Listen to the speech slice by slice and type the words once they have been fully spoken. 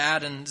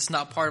sad, and it's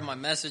not part of my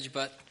message,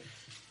 but,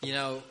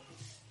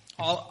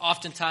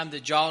 oftentimes the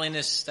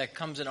jolliness that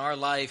comes in our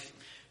life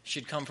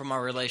should come from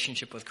our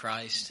relationship with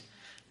Christ.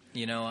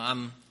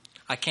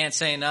 I can't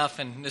say enough,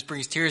 and this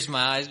brings tears to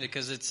my eyes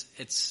because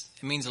it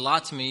means a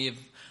lot to me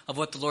of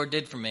what the Lord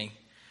did for me.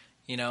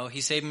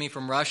 He saved me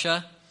from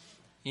Russia,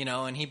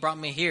 and He brought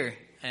me here,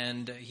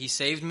 and He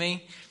saved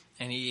me,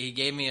 and He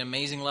gave me an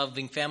amazing,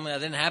 loving family I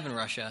didn't have in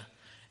Russia.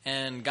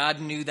 And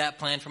God knew that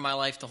plan for my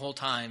life the whole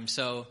time.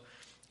 So,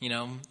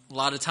 a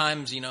lot of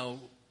times,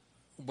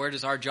 where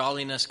does our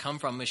jolliness come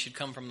from? It should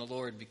come from the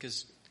Lord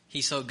because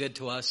He's so good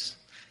to us,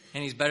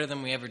 and He's better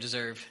than we ever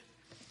deserve.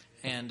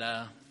 And,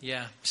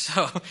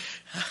 so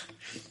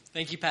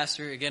thank you,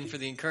 Pastor, again for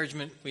the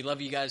encouragement. We love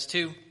you guys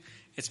too.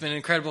 It's been an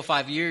incredible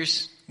 5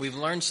 years. We've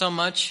learned so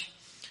much.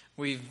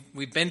 We've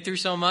been through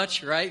so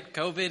much, right?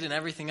 COVID and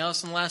everything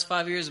else in the last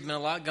 5 years. There's been a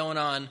lot going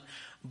on,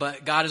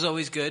 but God is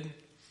always good.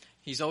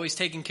 He's always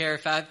taken care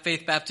of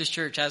Faith Baptist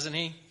Church, hasn't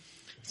He?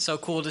 It's so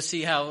cool to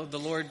see how the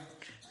Lord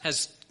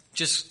has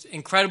just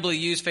incredibly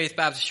used Faith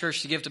Baptist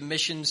Church to give to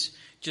missions.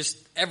 Just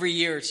every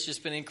year it's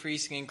just been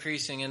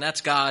increasing, and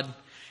that's God.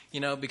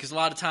 Because a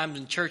lot of times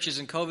in churches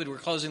in COVID were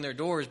closing their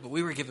doors, but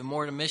we were giving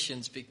more to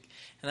missions, and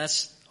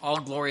that's all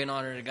glory and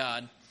honor to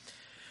God.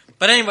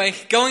 But anyway,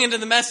 going into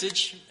the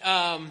message,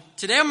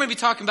 today I'm going to be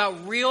talking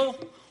about real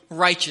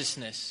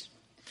righteousness.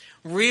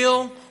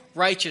 Real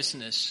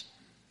righteousness.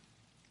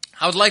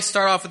 I would like to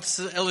start off with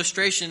this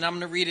illustration. I'm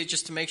going to read it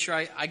just to make sure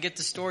I get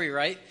the story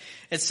right.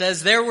 It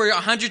says, there were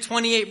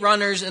 128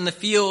 runners in the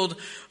field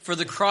for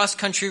the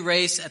cross-country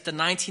race at the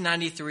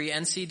 1993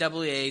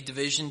 NCAA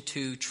Division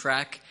II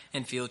Track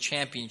and Field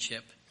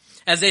Championship.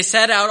 As they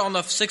set out on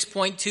the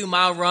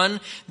 6.2-mile run,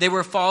 they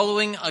were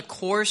following a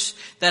course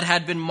that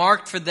had been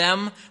marked for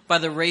them by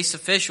the race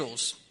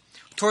officials.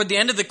 Toward the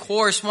end of the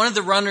course, one of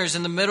the runners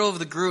in the middle of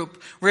the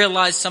group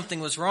realized something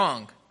was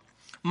wrong.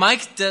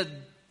 Mike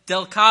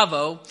Del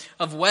Cavo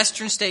of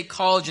Western State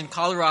College in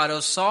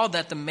Colorado saw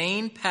that the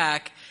main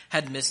pack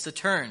had missed a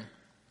turn.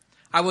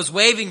 I was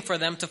waving for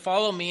them to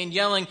follow me and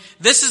yelling,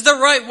 "This is the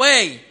right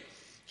way,"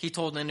 he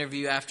told an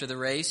interview after the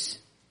race.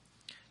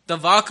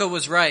 Delvaco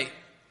was right,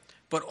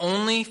 but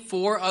only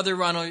 4 other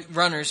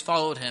runners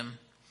followed him.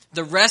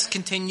 The rest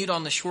continued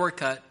on the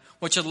shortcut,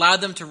 which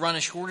allowed them to run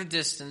a shorter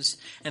distance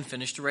and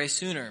finish the race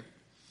sooner.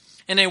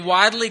 In a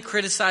widely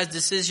criticized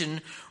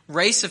decision,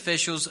 race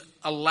officials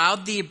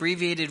allowed the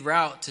abbreviated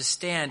route to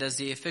stand as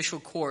the official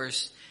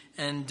course,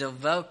 and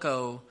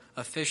Delvaco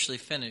officially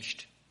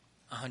finished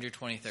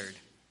 123rd.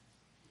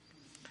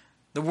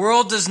 The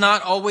world does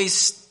not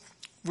always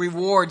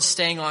reward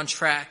staying on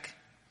track,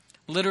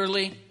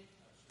 literally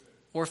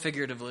or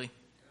figuratively.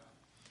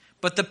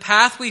 But the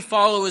path we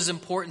follow is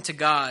important to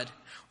God.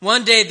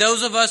 One day,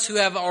 those of us who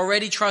have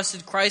already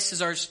trusted Christ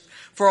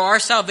for our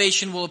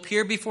salvation will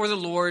appear before the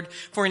Lord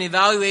for an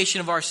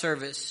evaluation of our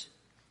service.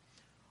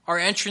 Our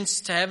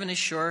entrance to heaven is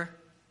sure.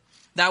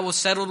 That was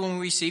settled when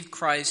we received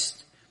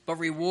Christ. But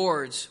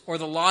rewards, or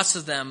the loss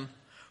of them,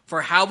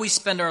 for how we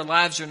spend our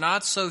lives are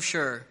not so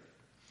sure.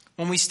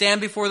 When we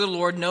stand before the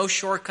Lord, no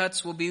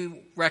shortcuts will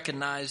be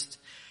recognized,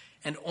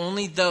 and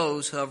only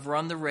those who have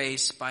run the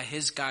race by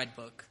His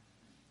guidebook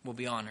will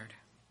be honored.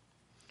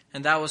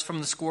 And that was from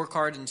the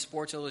scorecard in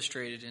Sports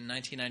Illustrated in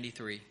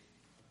 1993.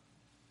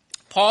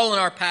 Paul in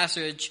our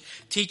passage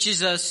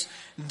teaches us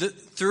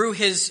through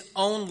his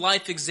own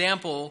life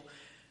example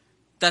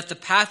that the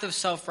path of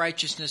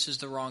self-righteousness is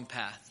the wrong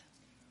path.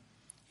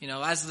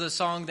 As the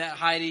song that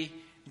Heidi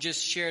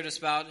just shared us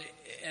about,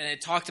 and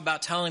it talked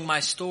about telling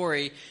my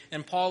story,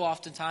 and Paul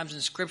oftentimes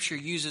in Scripture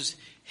uses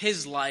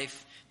his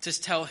life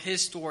to tell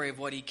his story of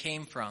what he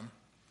came from.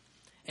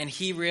 And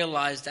he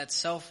realized that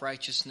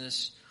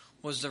self-righteousness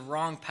was the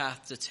wrong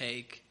path to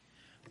take,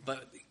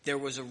 but there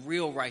was a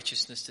real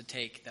righteousness to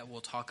take that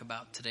we'll talk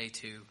about today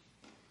too.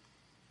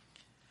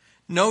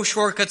 No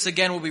shortcuts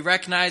again will be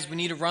recognized. We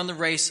need to run the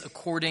race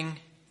according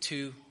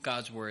to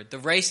God's word. The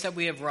race that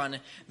we have run,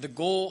 the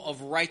goal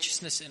of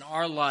righteousness in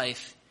our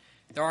life,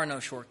 there are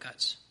no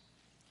shortcuts.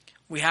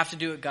 We have to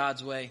do it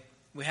God's way.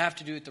 We have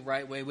to do it the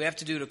right way. We have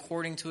to do it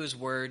according to His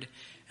word,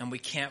 and we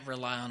can't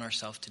rely on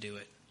ourselves to do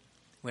it.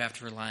 We have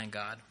to rely on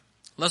God.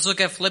 Let's look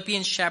at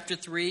Philippians chapter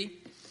 3.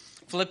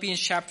 Philippians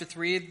chapter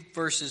 3,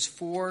 verses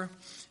 4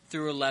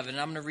 through 11.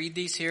 I'm going to read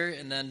these here,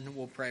 and then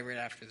we'll pray right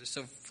after this.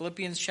 So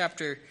Philippians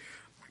chapter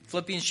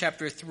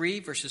 3,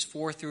 verses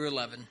 4 through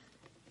 11.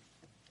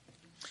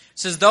 It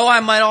says, "Though I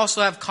might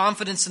also have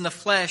confidence in the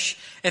flesh,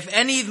 if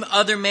any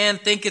other man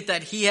thinketh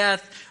that he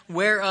hath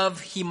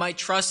whereof he might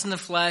trust in the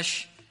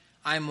flesh,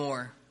 I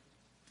more.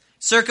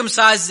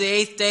 Circumcised the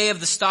 8th day of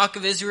the stock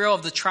of Israel,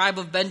 of the tribe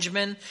of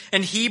Benjamin,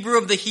 and Hebrew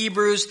of the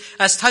Hebrews,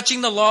 as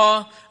touching the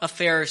law, a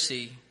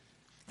Pharisee.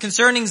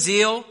 Concerning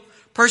zeal,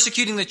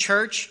 persecuting the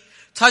church,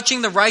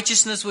 touching the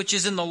righteousness which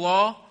is in the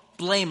law,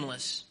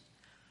 blameless.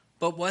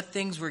 But what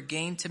things were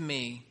gained to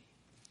me,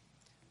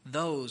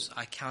 those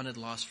I counted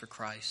loss for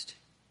Christ.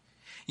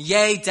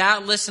 Yea,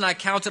 doubtless, and I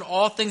counted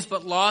all things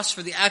but loss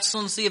for the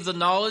excellency of the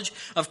knowledge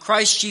of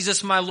Christ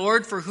Jesus my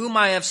Lord, for whom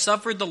I have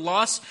suffered the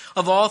loss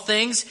of all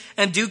things,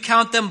 and do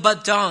count them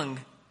but dung,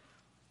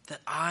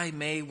 that I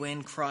may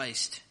win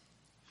Christ,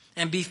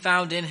 and be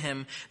found in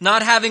him,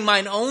 not having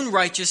mine own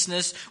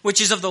righteousness,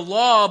 which is of the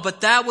law,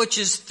 but that which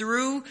is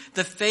through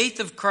the faith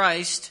of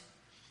Christ,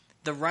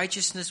 the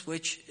righteousness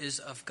which is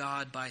of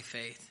God by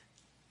faith,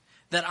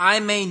 that I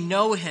may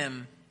know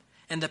him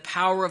and the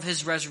power of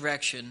his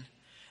resurrection,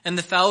 and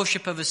the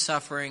fellowship of his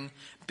suffering,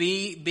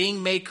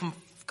 being made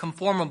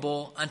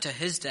conformable unto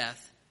his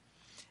death,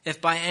 if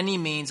by any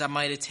means I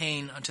might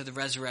attain unto the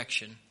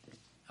resurrection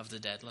of the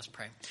dead. Let's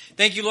pray.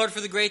 Thank you, Lord,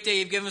 for the great day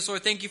you've given us,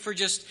 Lord. Thank you for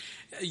just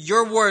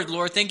your word,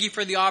 Lord. Thank you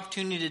for the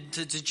opportunity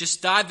to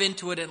just dive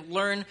into it and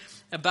learn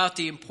about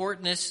the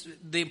importance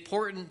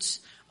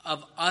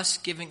of us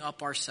giving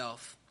up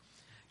ourselves.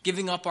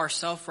 Giving up our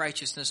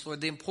self-righteousness,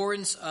 Lord. The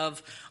importance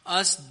of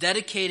us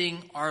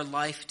dedicating our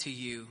life to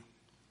you.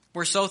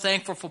 We're so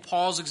thankful for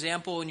Paul's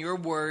example in your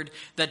word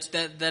that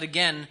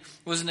again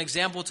was an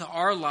example to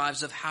our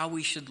lives of how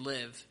we should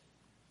live.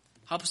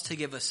 Help us to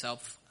give up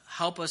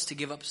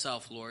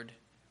self, Lord,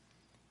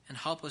 and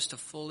help us to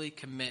fully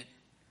commit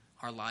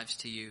our lives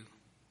to you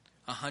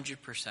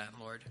 100%,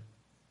 Lord.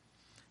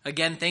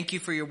 Again, thank you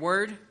for your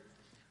word.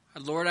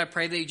 Lord, I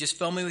pray that you just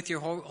fill me with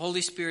your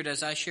Holy Spirit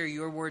as I share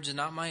your words and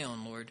not my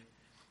own, Lord.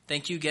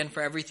 Thank you again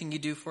for everything you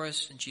do for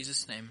us. In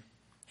Jesus' name,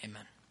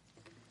 amen.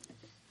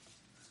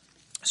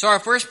 So our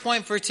first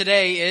point for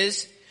today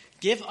is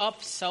give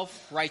up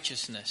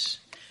self-righteousness.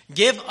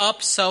 Give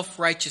up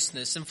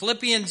self-righteousness. In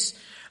Philippians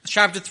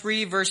chapter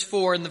 3, verse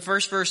 4, in the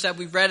first verse that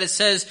we've read, it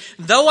says,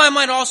 though I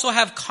might also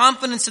have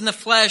confidence in the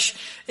flesh,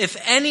 if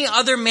any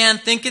other man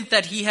thinketh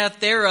that he hath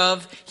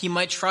thereof, he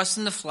might trust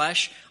in the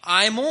flesh,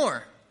 I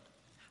more.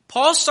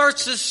 Paul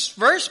starts this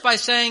verse by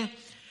saying,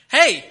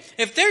 hey,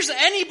 if there's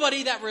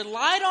anybody that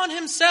relied on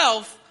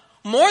himself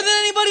more than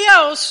anybody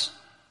else,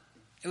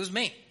 it was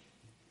me.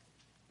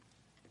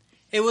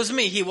 It was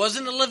me.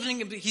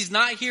 He's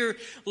not here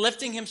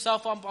lifting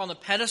himself up on a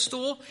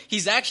pedestal.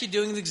 He's actually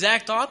doing the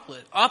exact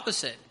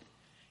opposite.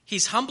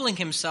 He's humbling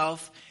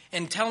himself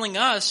and telling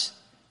us,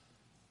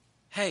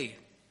 hey,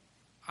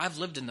 I've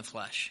lived in the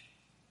flesh.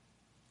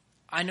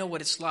 I know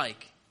what it's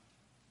like.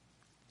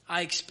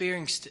 I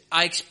experienced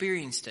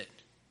it.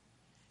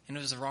 And it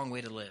was the wrong way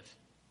to live.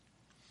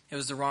 It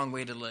was the wrong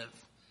way to live.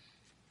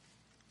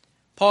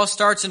 Paul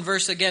starts in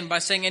verse again by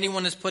saying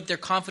anyone has put their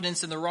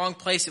confidence in the wrong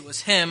place. It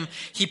was him.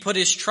 He put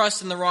his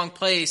trust in the wrong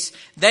place.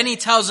 Then he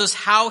tells us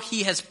how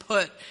he has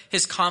put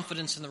his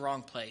confidence in the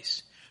wrong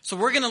place. So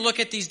we're going to look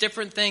at these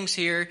different things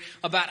here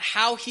about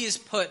how he has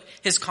put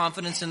his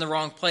confidence in the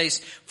wrong place.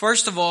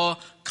 First of all,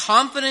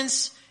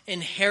 confidence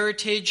in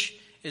heritage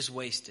is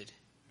wasted.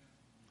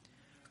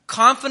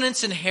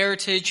 Confidence in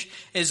heritage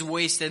is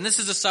wasted. And this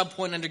is a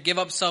subpoint under give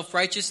up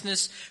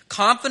self-righteousness.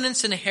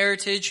 Confidence in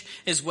heritage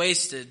is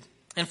wasted.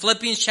 In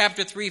Philippians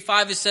chapter 3,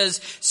 5, it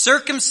says,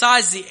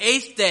 circumcised the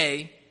 8th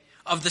day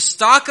of the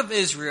stock of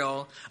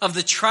Israel, of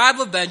the tribe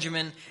of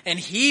Benjamin, and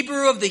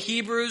Hebrew of the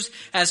Hebrews,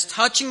 as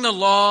touching the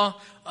law,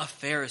 a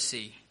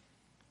Pharisee.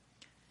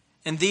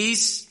 In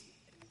these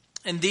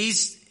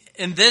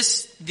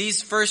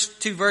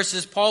first two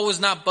verses, Paul was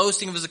not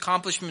boasting of his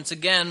accomplishments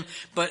again,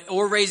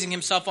 or raising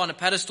himself on a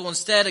pedestal.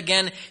 Instead,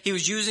 again, he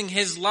was using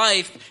his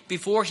life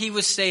before he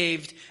was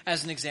saved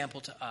as an example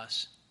to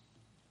us.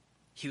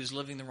 He was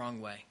living the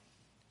wrong way.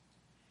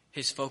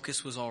 His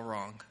focus was all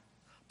wrong.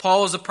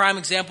 Paul was a prime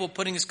example of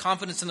putting his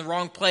confidence in the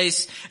wrong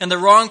place. And the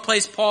wrong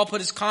place Paul put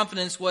his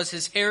confidence was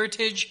his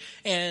heritage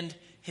and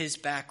his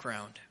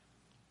background.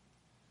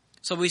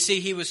 So we see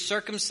he was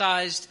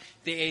circumcised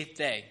the 8th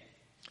day.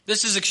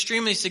 This is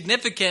extremely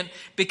significant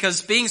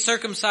because being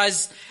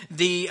circumcised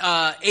the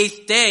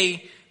 8th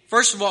day,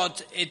 first of all,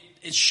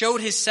 it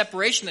showed his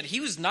separation that he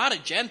was not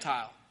a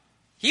Gentile.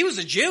 He was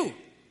a Jew.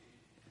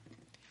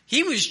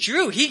 He was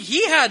Jew.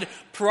 He had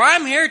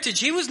prime heritage.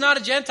 He was not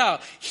a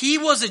Gentile. He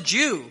was a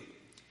Jew.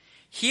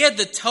 He had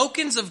the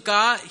tokens of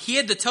God. He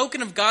had the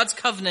token of God's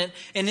covenant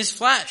in his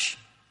flesh.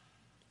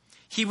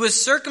 He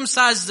was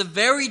circumcised the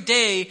very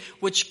day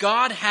which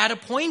God had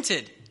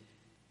appointed.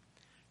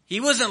 He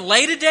wasn't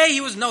late a day.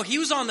 He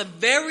was on the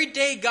very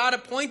day God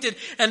appointed.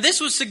 And this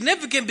was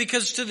significant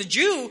because to the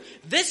Jew,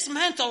 this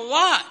meant a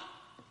lot.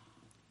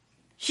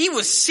 He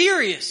was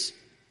serious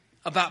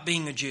about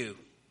being a Jew.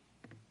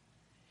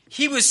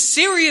 He was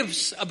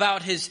serious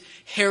about his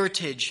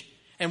heritage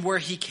and where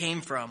he came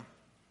from.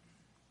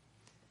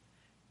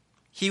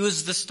 He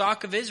was the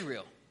stock of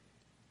Israel.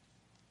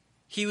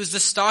 He was the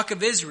stock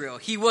of Israel.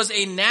 He was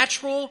a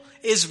natural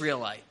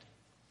Israelite.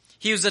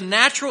 He was a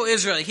natural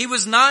Israelite. He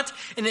was not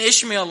an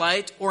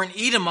Ishmaelite or an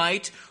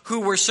Edomite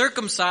who were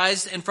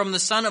circumcised and from the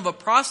son of a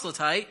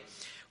proselyte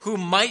who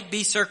might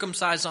be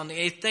circumcised on the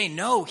 8th day.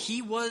 No,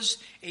 he was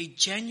a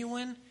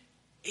genuine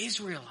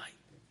Israelite.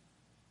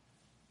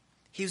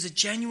 He was a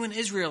genuine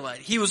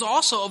Israelite. He was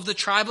also of the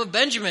tribe of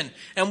Benjamin.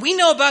 And we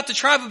know about the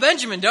tribe of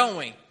Benjamin, don't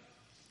we?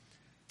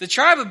 The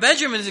tribe of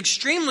Benjamin is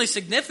extremely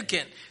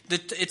significant.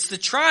 It's the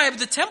tribe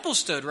the temple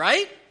stood,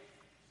 right?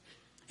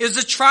 It was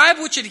the tribe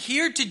which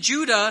adhered to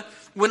Judah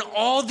when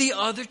all the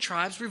other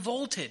tribes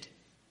revolted.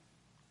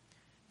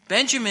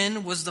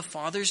 Benjamin was the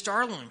father's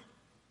darling,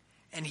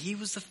 and he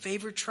was the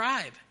favorite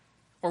tribe,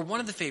 or one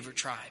of the favorite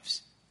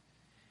tribes.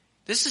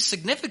 This is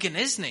significant,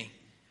 isn't he?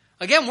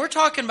 Again, we're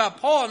talking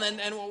about Paul,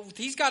 and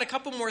he's got a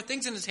couple more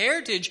things in his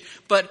heritage,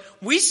 but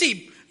we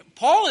see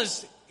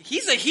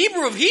he's a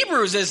Hebrew of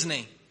Hebrews, isn't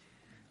he?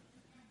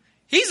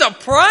 He's a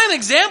prime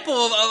example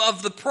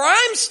of the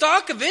prime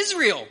stock of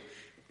Israel.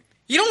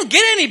 You don't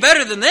get any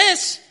better than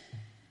this.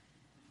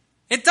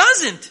 It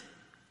doesn't.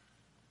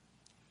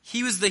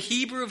 He was the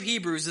Hebrew of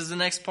Hebrews is the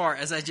next part,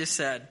 as I just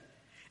said.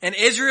 An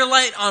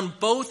Israelite on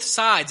both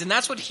sides. And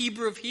that's what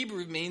Hebrew of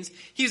Hebrews means.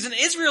 He was an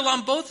Israel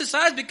on both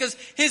sides because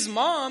his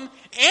mom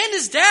and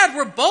his dad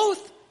were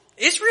both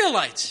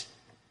Israelites.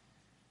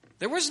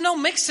 There was no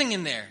mixing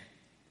in there.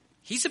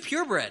 He's a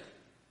purebred.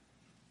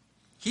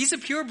 He's a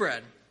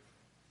purebred.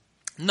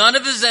 None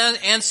of his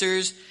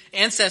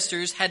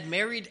ancestors had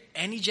married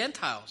any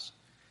Gentiles.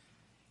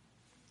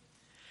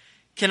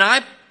 Can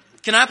I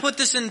put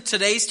this in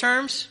today's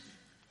terms?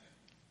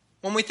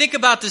 When we think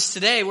about this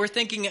today, we're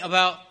thinking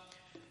about,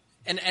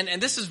 and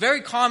this is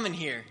very common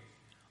here.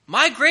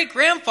 My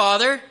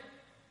great-grandfather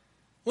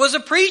was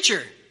a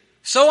preacher,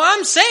 so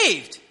I'm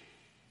saved.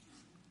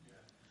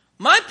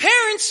 My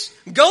parents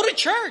go to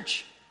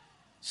church,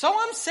 so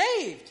I'm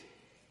saved.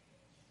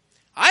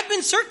 I've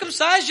been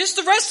circumcised just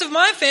the rest of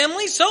my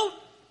family, so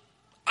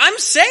I'm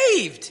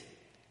saved.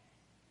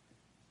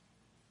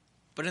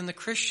 But in the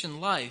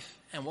Christian life,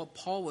 and what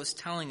Paul was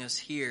telling us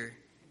here,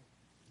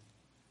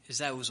 is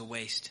that it was a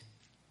waste.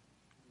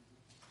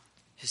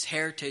 His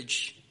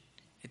heritage,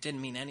 it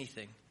didn't mean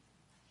anything.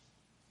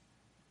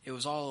 It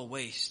was all a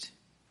waste.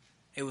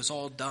 It was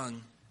all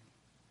dung.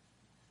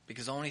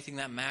 Because the only thing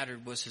that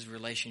mattered was his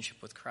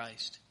relationship with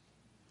Christ.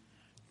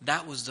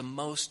 That was the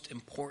most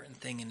important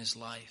thing in his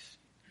life.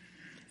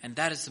 And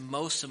that is the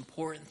most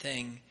important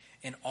thing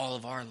in all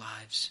of our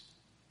lives,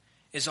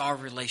 is our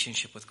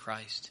relationship with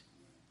Christ.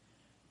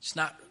 It's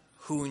not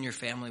who in your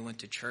family went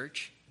to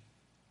church.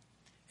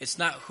 It's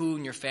not who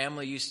in your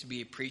family used to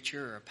be a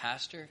preacher or a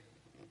pastor.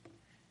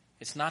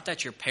 It's not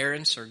that your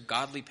parents are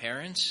godly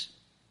parents.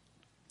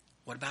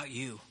 What about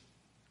you?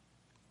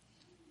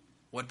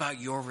 What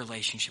about your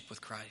relationship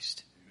with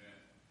Christ? Amen.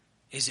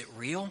 Is it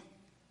real?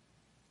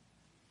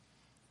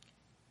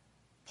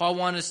 Paul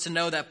wanted us to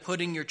know that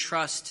putting your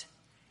trust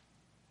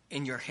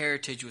in your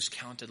heritage was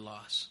counted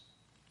loss.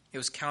 It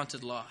was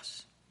counted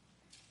loss.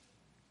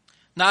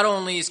 Not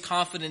only is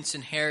confidence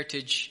in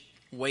heritage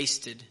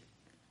wasted,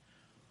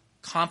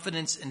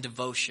 confidence in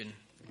devotion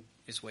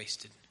is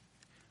wasted.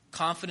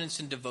 Confidence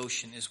in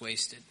devotion is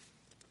wasted.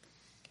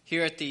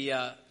 Here at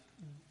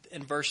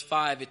in verse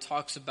 5, it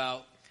talks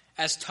about,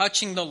 as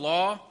touching the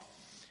law,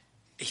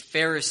 a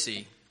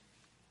Pharisee.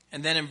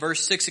 And then in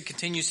verse 6, it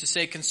continues to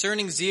say,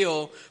 concerning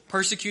zeal,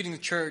 persecuting the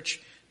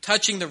church,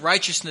 touching the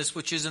righteousness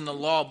which is in the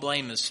law,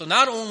 blameless. So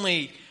not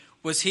only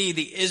was he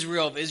the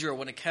Israel of Israel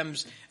when it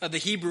comes, the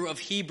Hebrew of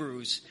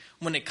Hebrews,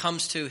 when it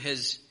comes to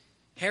his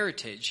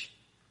heritage,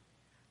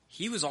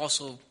 he was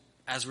also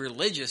as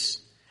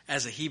religious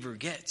as a Hebrew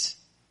gets.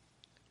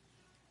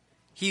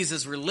 He's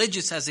as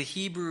religious as a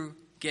Hebrew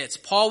gets.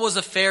 Paul was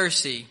a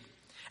Pharisee.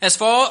 As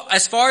far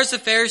as the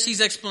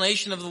Pharisees'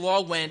 explanation of the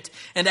law went,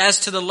 and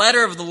as to the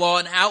letter of the law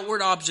and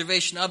outward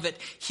observation of it,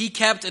 he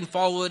kept and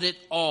followed it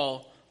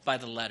all by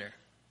the letter.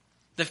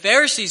 The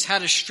Pharisees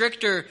had a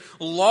stricter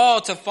law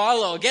to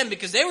follow, again,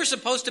 because they were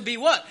supposed to be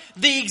what?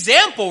 The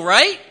example,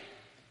 right?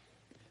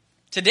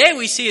 Today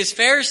we see as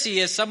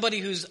Pharisee as somebody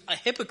who's a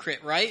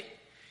hypocrite, right?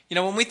 You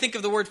know, when we think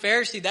of the word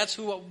Pharisee, that's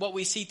what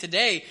we see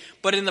today.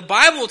 But in the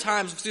Bible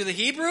times, through the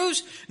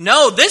Hebrews,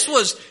 no, this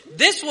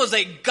was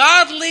a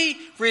godly,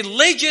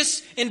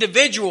 religious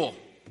individual.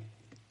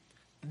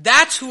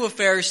 That's who a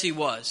Pharisee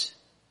was.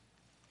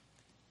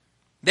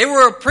 They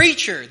were a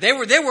preacher. They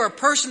were a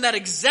person that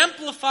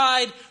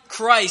exemplified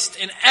Christ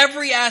in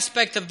every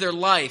aspect of their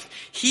life.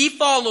 He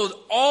followed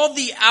all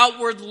the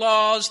outward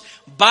laws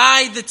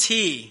by the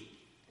T.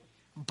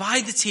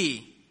 By the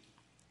T.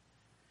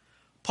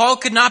 Paul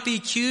could not be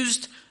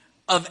accused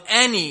of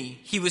any.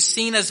 He was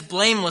seen as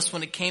blameless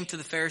when it came to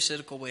the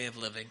Pharisaical way of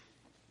living.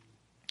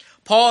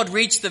 Paul had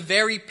reached the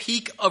very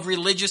peak of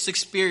religious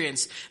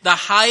experience, the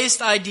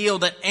highest ideal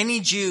that any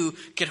Jew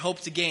could hope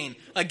to gain.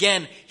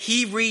 Again,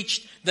 he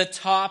reached the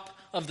top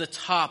of the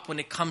top when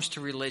it comes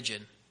to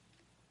religion.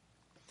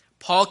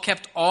 Paul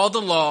kept all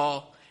the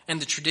law and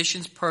the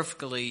traditions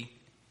perfectly,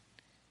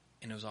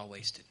 and it was all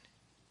wasted.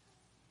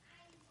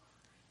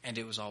 And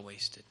it was all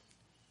wasted.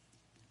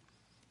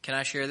 Can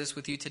I share this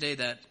with you today,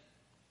 that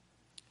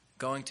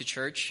going to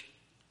church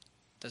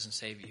doesn't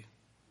save you?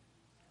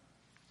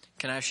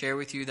 Can I share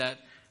with you that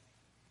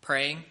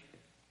praying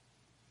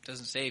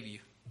doesn't save you?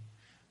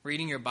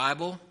 Reading your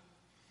Bible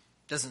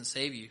doesn't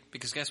save you.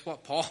 Because guess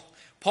what?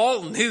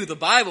 Paul knew the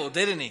Bible,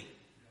 didn't he?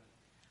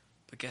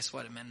 But guess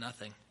what? It meant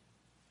nothing.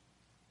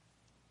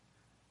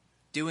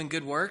 Doing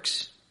good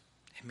works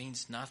it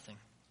means nothing.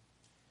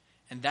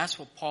 And that's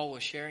what Paul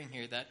was sharing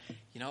here, that,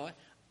 you know what?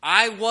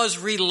 I was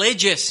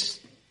religious.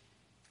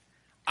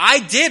 I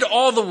did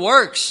all the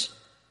works.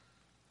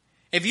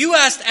 If you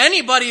asked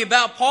anybody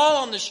about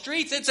Paul on the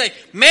streets, they'd say,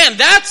 man,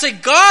 that's a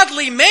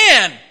godly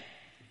man.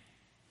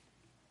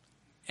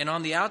 And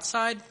on the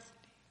outside,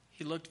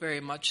 he looked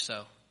very much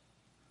so.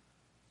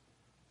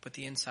 But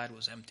the inside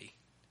was empty.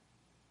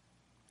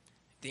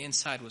 The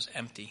inside was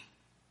empty.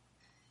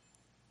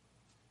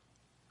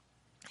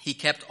 He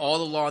kept all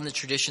the law and the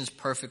traditions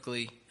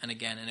perfectly, and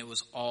it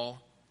was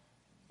all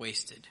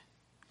wasted.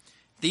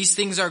 These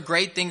things are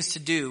great things to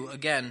do.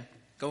 Again,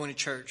 going to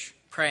church,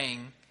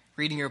 praying,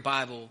 reading your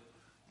Bible,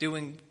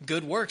 doing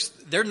good works.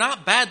 They're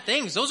not bad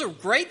things. Those are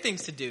great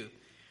things to do.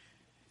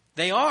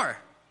 They are.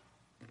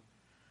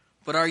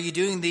 But are you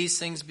doing these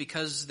things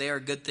because they are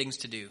good things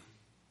to do?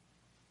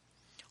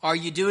 Are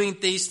you doing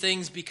these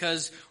things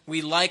because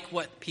we like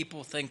what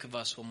people think of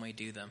us when we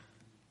do them?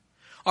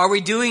 Are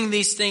we doing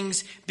these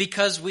things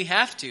because we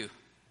have to?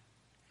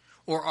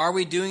 Or are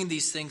we doing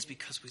these things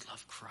because we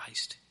love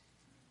Christ?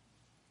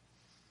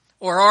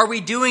 Or are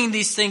we doing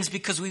these things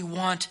because we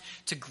want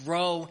to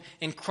grow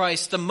in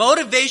Christ? The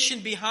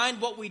motivation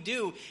behind what we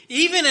do,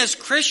 even as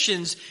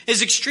Christians,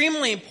 is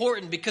extremely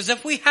important, because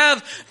if we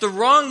have the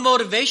wrong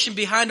motivation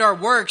behind our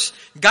works,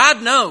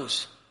 God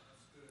knows.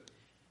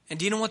 And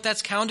do you know what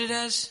that's counted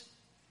as?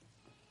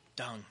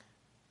 Dung.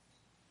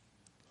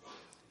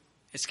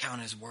 It's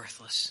counted as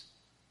worthless.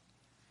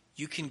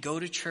 You can go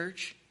to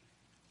church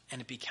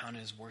and it be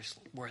counted as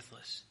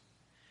worthless.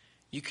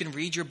 You can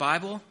read your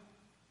Bible.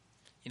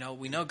 You know,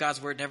 we know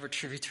God's word never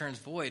returns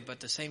void, but at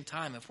the same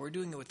time, if we're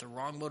doing it with the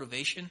wrong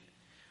motivation,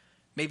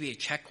 maybe a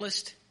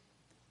checklist,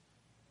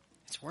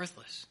 it's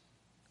worthless.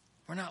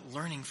 We're not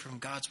learning from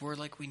God's word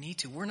like we need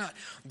to. We're not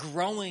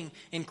growing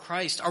in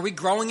Christ. Are we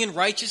growing in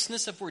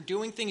righteousness if we're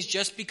doing things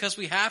just because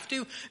we have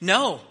to?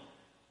 No.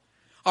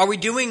 Are we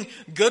doing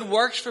good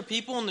works for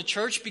people in the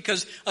church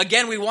because,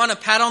 again, we want a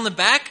pat on the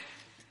back?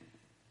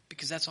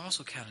 Because that's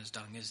also counted as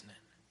dung, isn't it?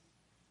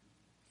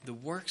 The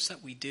works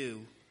that we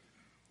do,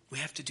 we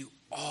have to do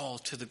all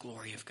to the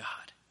glory of God.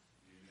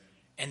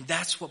 And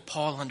that's what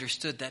Paul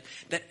understood,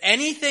 that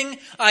anything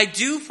I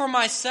do for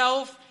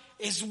myself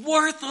is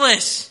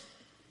worthless.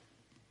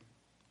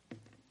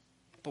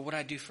 But what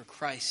I do for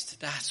Christ,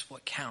 that's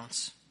what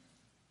counts.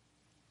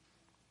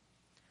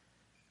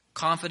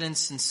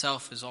 Confidence in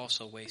self is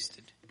also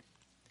wasted.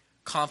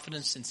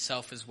 Confidence in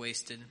self is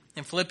wasted.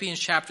 In Philippians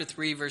chapter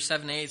 3, verse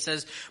 7 and 8, it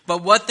says,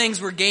 but what things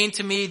were gained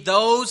to me,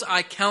 those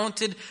I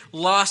counted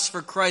loss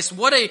for Christ.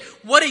 What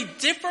a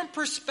different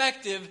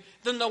perspective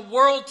than the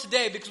world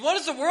today. Because what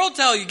does the world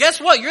tell you? Guess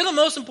what? You're the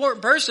most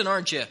important person,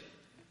 aren't you?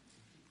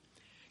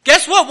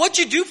 Guess what? What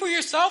you do for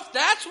yourself,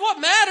 that's what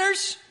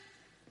matters.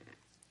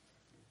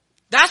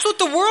 That's what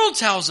the world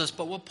tells us.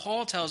 But what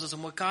Paul tells us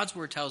and what God's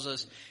word tells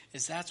us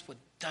is that's what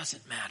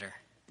doesn't matter.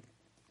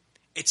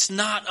 It's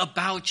not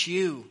about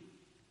you.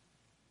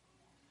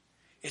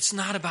 It's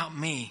not about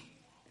me.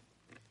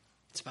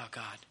 It's about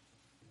God.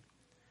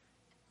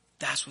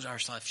 That's what our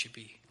life should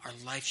be. Our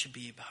life should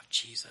be about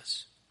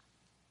Jesus.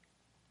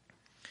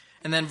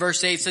 And then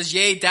verse 8 says,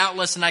 yea,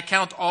 doubtless, and I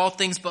count all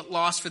things but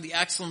loss for the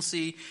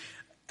excellency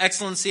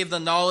of the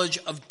knowledge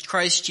of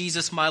Christ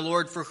Jesus my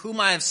Lord, for whom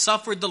I have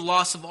suffered the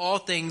loss of all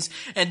things,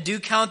 and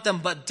do count them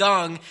but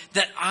dung,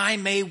 that I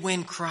may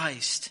win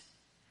Christ.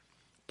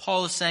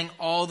 Paul is saying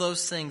all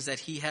those things that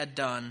he had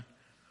done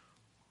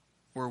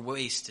were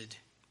wasted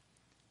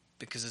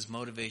because his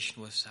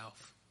motivation was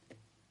self.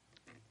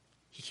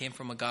 He came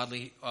from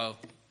a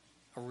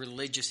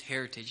religious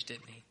heritage,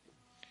 didn't he?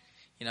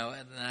 You know,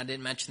 and I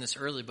didn't mention this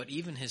earlier, but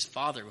even his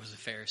father was a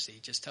Pharisee.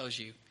 It just tells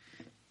you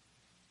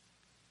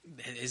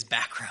his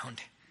background.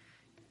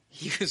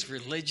 He was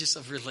religious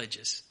of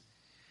religious.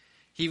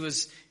 He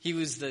was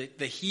the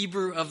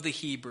Hebrew of the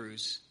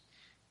Hebrews.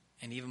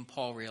 And even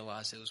Paul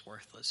realized it was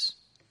worthless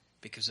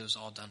because it was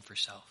all done for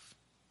self.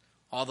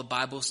 All the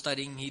Bible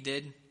studying he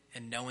did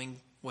and knowing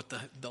what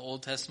the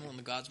Old Testament and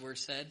the God's Word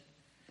said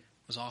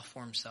was all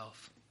for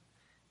himself.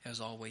 It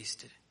was all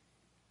wasted.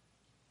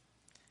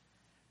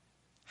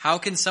 How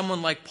can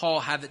someone like Paul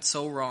have it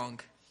so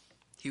wrong?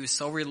 He was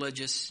so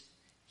religious.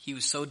 He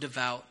was so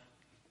devout.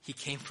 He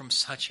came from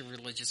such a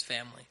religious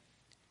family.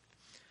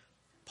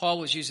 Paul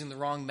was using the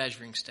wrong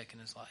measuring stick in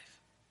his life.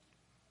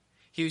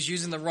 He was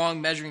using the wrong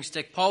measuring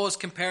stick. Paul was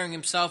comparing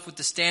himself with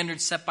the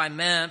standards set by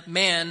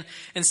man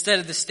instead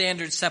of the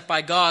standards set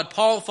by God.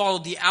 Paul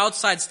followed the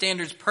outside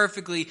standards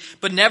perfectly,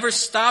 but never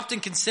stopped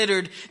and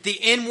considered the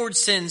inward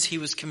sins he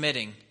was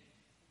committing.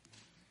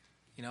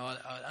 You know,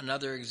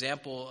 another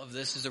example of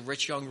this is a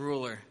rich young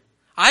ruler.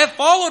 I have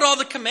followed all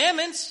the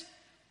commandments,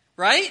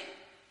 right?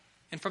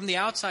 And from the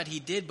outside he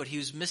did, but he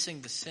was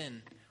missing the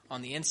sin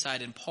on the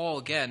inside. And Paul,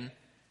 again,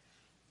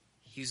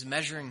 he was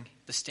measuring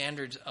the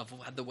standards of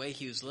the way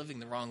he was living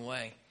the wrong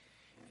way.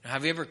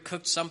 Have you ever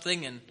cooked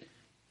something and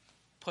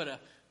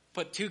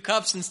put 2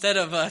 cups instead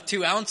of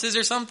 2 ounces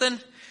or something?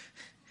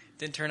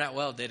 Didn't turn out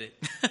well, did it?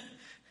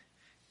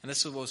 And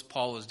this is what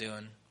Paul was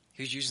doing.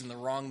 He was using the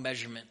wrong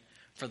measurement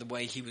for the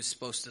way he was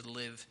supposed to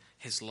live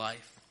his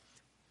life.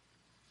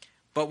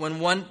 But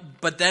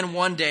then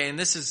one day, and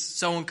this is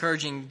so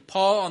encouraging,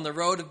 Paul on the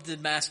road of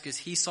Damascus,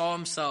 he saw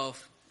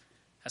himself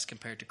as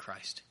compared to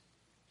Christ.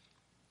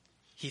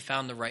 He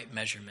found the right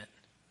measurement.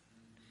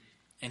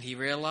 And he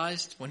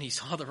realized, when he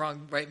saw the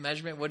right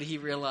measurement, what did he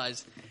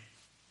realize?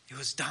 It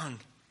was dung.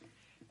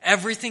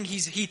 Everything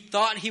he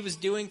thought he was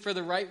doing for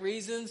the right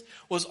reasons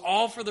was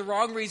all for the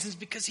wrong reasons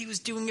because he was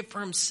doing it for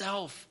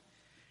himself.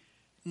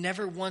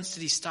 Never once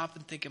did he stop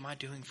and think, am I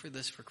doing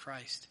this for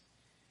Christ?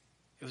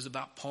 It was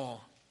about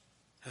Paul.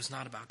 It was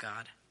not about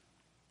God.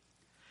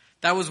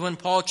 That was when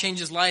Paul changed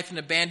his life and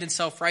abandoned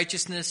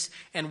self-righteousness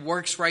and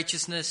works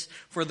righteousness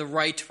for the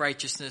right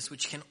righteousness,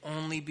 which can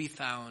only be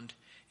found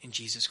in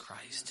Jesus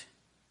Christ.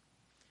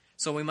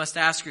 So we must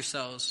ask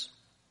ourselves,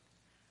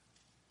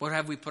 what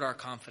have we put our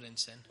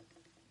confidence in?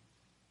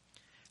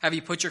 Have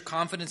you put your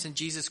confidence in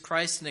Jesus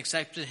Christ and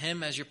accepted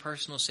him as your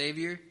personal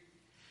Savior?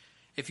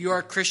 If you are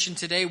a Christian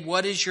today,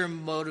 what is your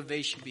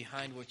motivation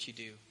behind what you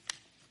do?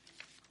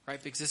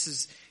 Right?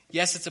 Because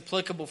yes, it's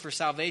applicable for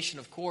salvation,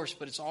 of course,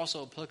 but it's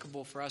also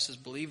applicable for us as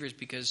believers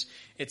because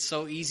it's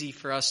so easy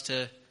for us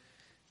to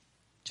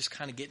just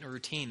kind of get in a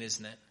routine,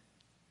 isn't it?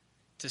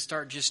 To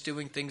start just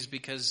doing things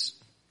because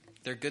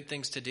they're good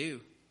things to do.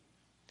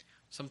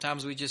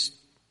 Sometimes we just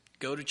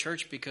go to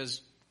church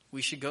because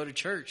we should go to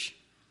church.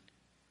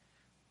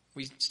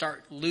 We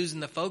start losing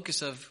the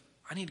focus of,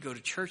 I need to go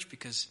to church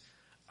because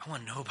I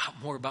want to know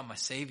more about my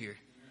Savior.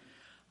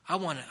 I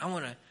want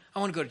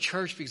to go to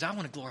church because I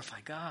want to glorify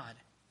God.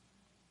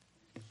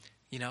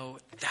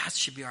 That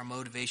should be our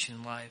motivation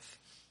in life.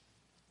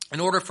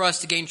 In order for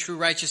us to gain true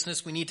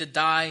righteousness, we need to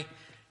die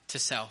to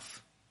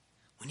self.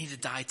 We need to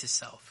die to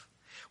self.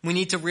 We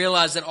need to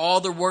realize that all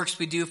the works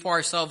we do for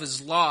ourselves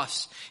is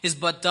loss, is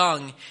but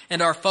dung,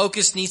 and our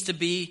focus needs to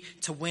be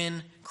to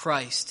win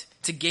Christ,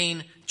 to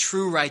gain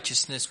true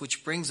righteousness,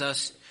 which brings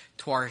us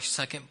to our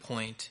second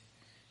point,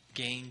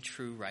 gain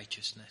true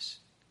righteousness.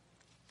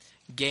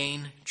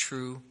 Gain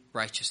true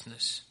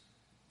righteousness.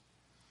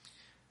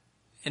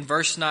 In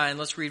verse 9,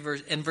 let's read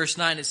in verse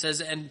 9 it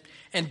says,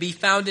 and be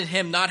found in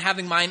him, not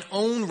having mine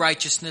own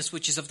righteousness,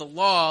 which is of the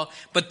law,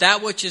 but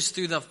that which is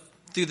through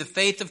the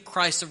faith of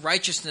Christ, of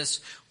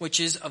righteousness, which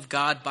is of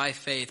God by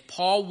faith.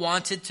 Paul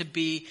wanted to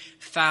be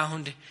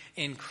found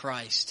in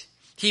Christ.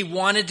 He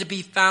wanted to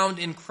be found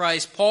in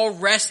Christ. Paul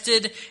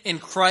rested in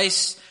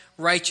Christ's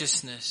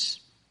righteousness.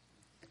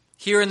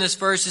 Here in this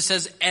verse it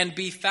says, and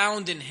be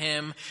found in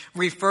him,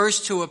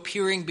 refers to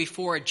appearing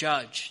before a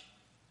judge.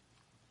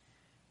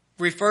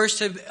 Refers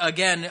to,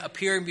 again,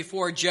 appearing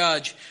before a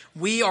judge.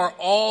 We are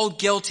all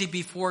guilty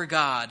before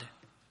God.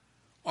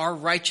 Our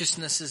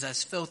righteousness is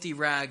as filthy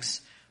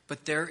rags,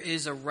 but there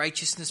is a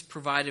righteousness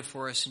provided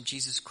for us in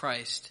Jesus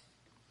Christ.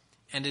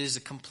 And it is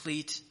a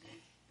complete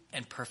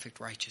and perfect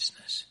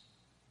righteousness.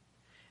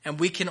 And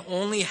we can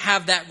only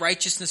have that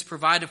righteousness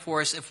provided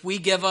for us if we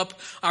give up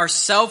our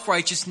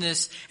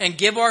self-righteousness and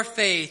give our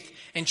faith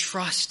and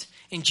trust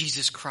in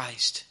Jesus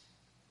Christ.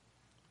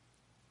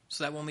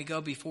 So that when we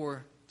go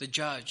before the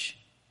judge,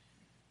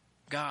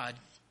 God,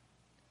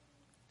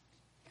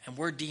 and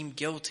we're deemed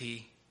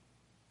guilty,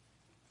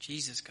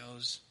 Jesus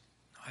goes,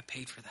 no, I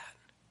paid for that.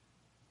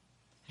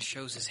 And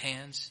shows his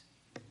hands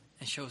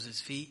and shows his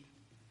feet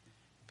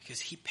because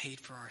he paid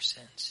for our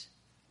sins.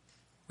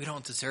 We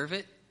don't deserve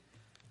it,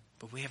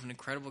 but we have an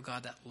incredible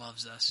God that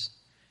loves us,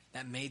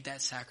 that made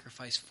that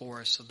sacrifice for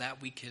us so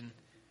that we can,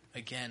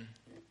 again,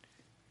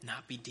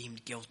 not be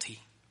deemed guilty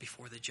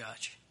before the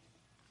judge.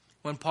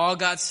 When Paul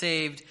got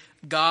saved,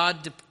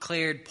 God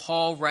declared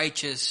Paul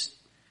righteous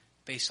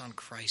based on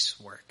Christ's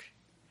work.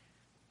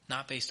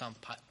 Not based on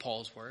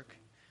Paul's work.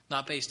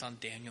 Not based on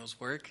Daniel's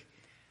work.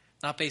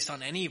 Not based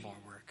on any of our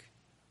work.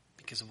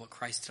 Because of what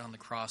Christ did on the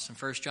cross. In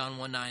 1 John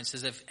 1:9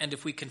 says,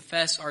 if we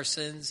confess our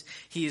sins,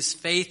 he is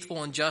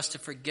faithful and just to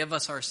forgive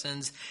us our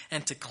sins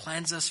and to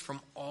cleanse us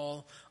from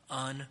all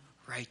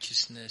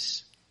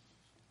unrighteousness.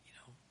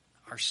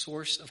 Our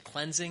source of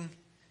cleansing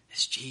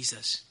is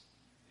Jesus.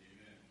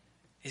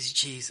 Is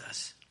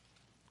Jesus.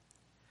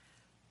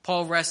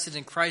 Paul rested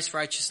in Christ's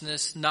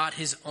righteousness, not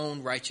his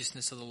own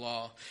righteousness of the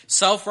law.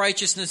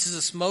 Self-righteousness is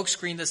a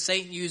smokescreen that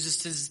Satan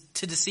uses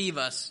to deceive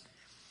us.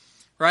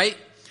 Right?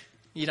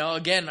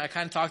 Again, I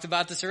kind of talked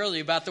about this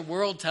earlier, about the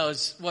world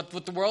what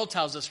the world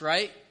tells us,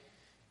 right?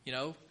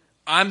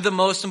 I'm the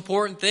most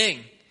important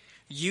thing.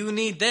 You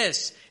need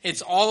this.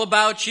 It's all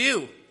about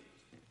you.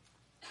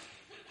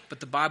 But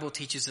the Bible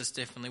teaches us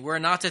differently. We're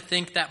not to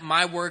think that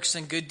my works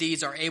and good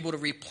deeds are able to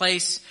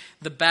replace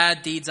the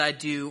bad deeds I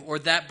do, or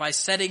that by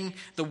setting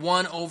the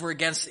one over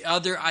against the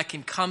other, I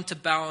can come to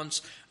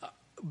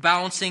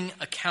balancing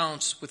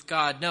accounts with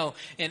God. No,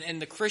 in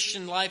the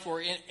Christian life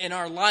or in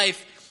our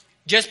life,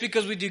 just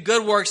because we do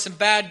good works and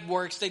bad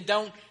works, they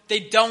don't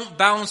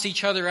balance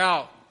each other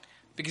out.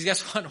 Because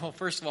guess what? Well,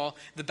 first of all,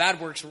 the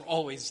bad works will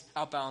always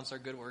outbalance our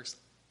good works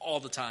all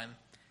the time.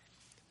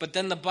 But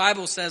then the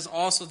Bible says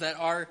also that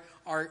our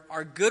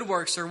good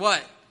works are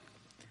what?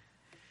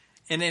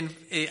 And in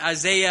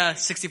Isaiah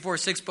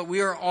 64:6, but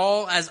we are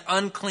all as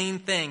unclean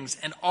things,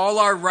 and all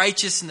our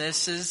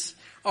righteousnesses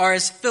are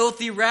as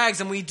filthy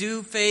rags, and we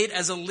do fade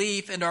as a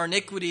leaf, and our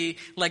iniquity,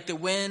 like the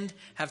wind,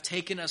 have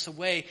taken us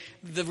away.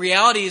 The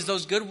reality is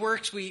those good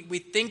works we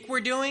think we're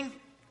doing,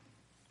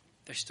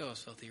 they're still as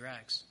filthy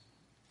rags.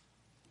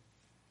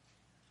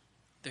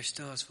 They're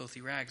still as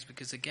filthy rags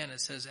because, again,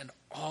 it says, and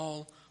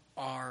all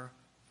our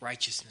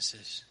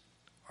righteousnesses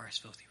are as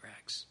filthy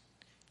rags.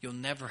 You'll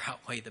never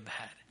outweigh the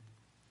bad.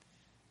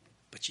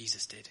 But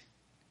Jesus did.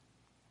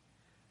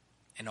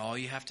 And all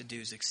you have to do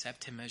is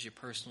accept him as your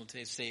personal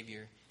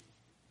Savior,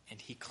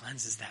 and he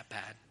cleanses that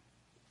bad.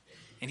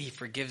 And he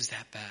forgives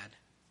that bad.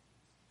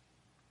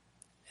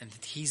 And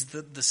he's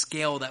the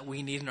scale that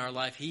we need in our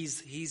life.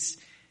 He's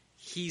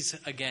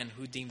again,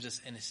 who deems us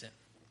innocent.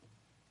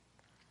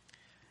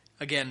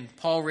 Again,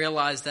 Paul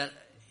realized that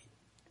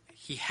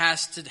he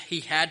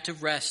had to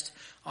rest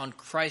on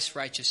Christ's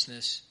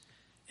righteousness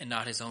and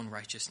not his own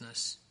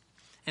righteousness.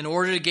 In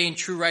order to gain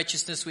true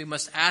righteousness, we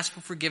must ask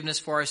for forgiveness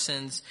for our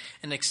sins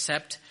and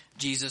accept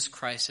Jesus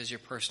Christ as your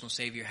personal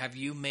Savior. Have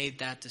you made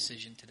that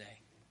decision today?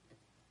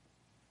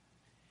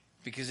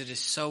 Because it is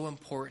so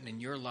important in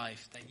your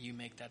life that you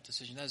make that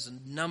decision. That is the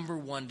number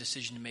one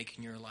decision to make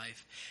in your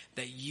life.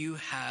 That you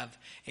have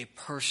a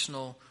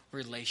personal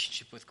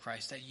relationship with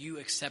Christ. That you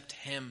accept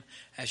him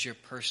as your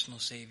personal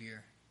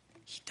Savior.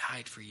 He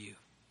died for you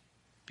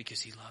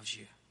because he loves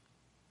you.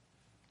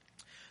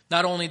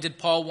 Not only did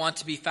Paul want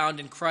to be found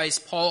in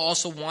Christ, Paul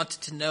also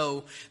wanted to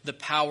know the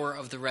power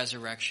of the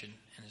resurrection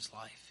in his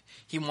life.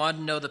 He wanted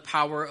to know the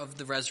power of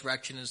the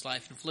resurrection in his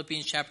life. In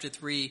Philippians chapter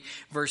 3,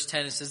 verse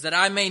 10, it says, that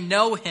I may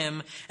know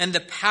him and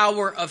the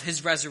power of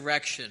his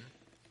resurrection.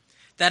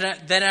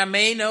 That I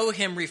may know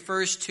him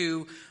refers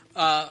to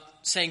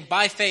saying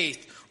by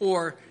faith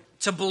or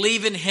to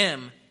believe in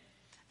him.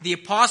 The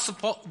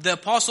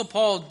Apostle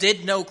Paul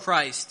did know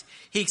Christ.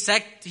 He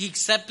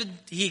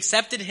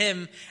accepted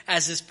him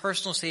as his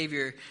personal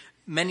Savior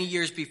many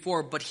years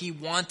before, but he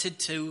wanted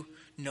to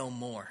know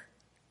more.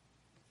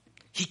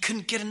 He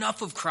couldn't get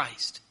enough of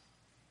Christ.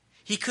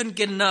 He couldn't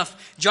get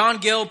enough. John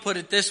Gill put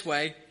it this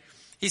way.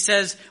 He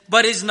says,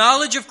 but his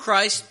knowledge of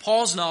Christ,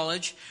 Paul's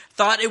knowledge,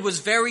 thought it was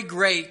very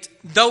great.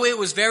 Though it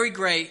was very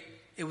great,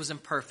 it was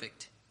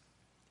imperfect.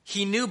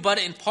 He knew but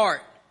in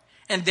part,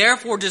 and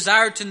therefore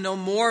desired to know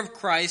more of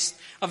Christ,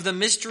 of the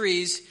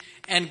mysteries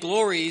and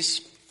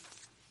glories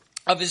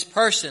of his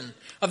person,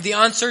 of the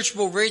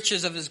unsearchable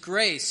riches of his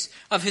grace,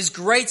 of his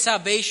great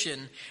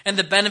salvation and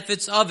the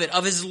benefits of it,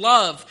 of his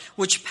love,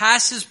 which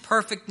passes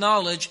perfect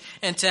knowledge,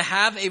 and to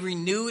have a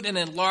renewed and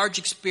enlarged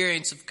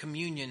experience of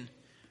communion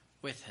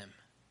with him.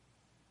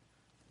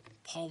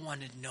 Paul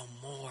wanted to know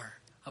more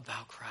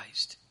about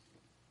Christ.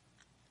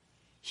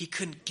 He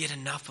couldn't get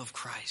enough of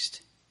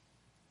Christ.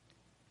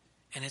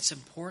 And it's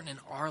important in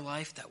our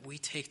life that we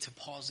take to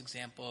Paul's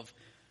example of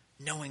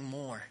knowing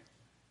more.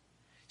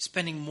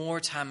 Spending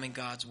more time in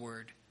God's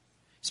Word.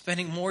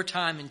 Spending more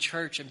time in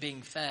church and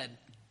being fed.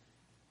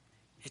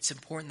 It's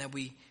important that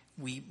we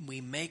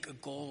make a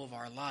goal of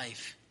our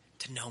life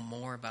to know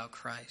more about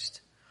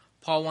Christ.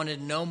 Paul wanted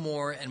to know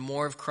more and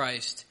more of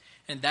Christ,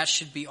 and that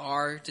should be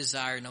our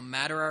desire. No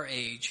matter our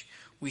age,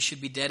 we should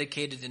be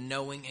dedicated to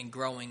knowing and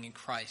growing in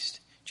Christ,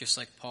 just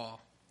like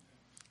Paul.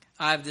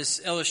 I have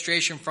this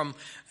illustration from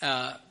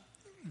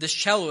this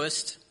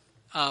celloist.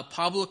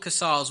 Pablo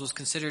Casals was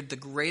considered the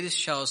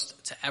greatest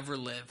cellist to ever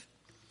live.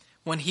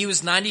 When he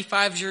was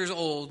 95 years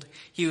old,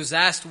 he was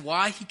asked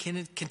why he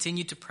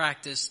continued to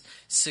practice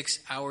 6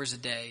 hours a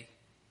day.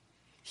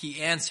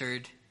 He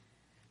answered,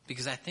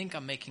 because I think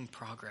I'm making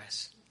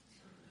progress.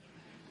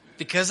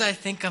 Because I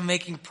think I'm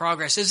making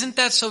progress. Isn't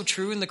that so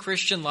true in the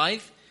Christian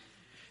life?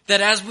 That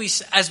as we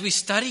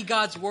study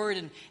God's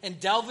Word and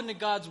delve into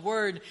God's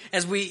Word,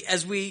 as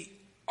we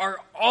are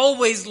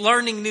always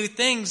learning new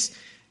things,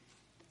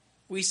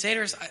 we say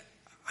to ourselves,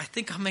 I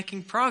think I'm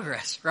making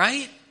progress,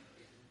 right?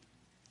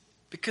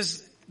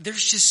 Because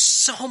there's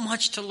just so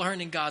much to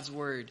learn in God's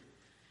Word.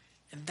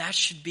 And that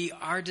should be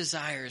our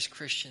desire as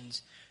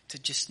Christians, to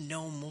just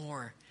know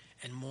more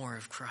and more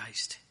of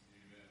Christ.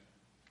 Amen.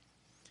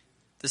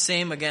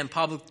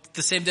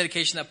 The same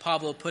dedication that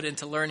Pablo put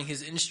into learning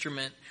his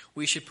instrument,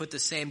 we should put the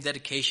same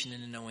dedication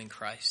into knowing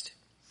Christ.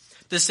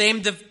 The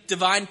same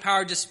divine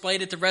power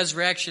displayed at the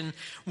resurrection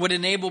would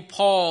enable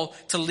Paul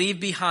to leave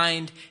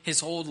behind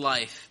his old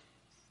life,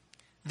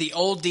 the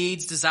old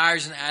deeds,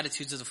 desires, and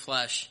attitudes of the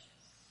flesh.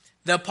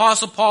 The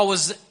Apostle Paul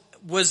was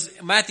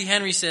Matthew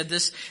Henry said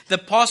this, the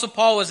Apostle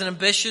Paul was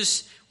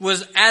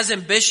as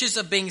ambitious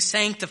of being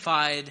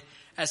sanctified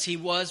as he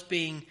was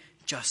being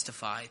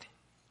justified.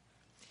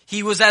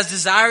 He was as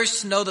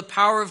desirous to know the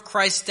power of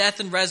Christ's death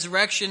and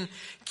resurrection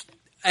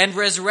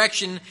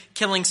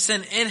killing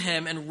sin in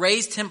him and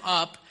raised him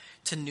up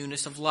to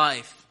newness of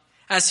life.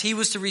 As he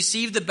was to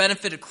receive the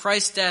benefit of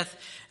Christ's death,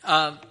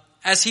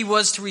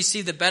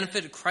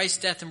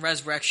 and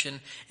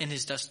resurrection in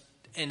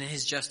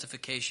his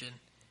justification.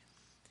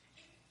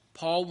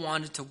 Paul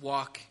wanted to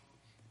walk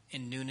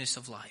in newness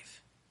of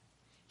life.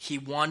 He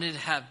wanted to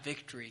have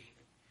victory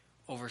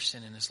over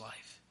sin in his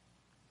life.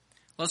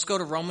 Let's go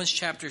to Romans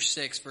chapter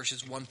 6,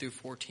 verses 1 through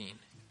 14.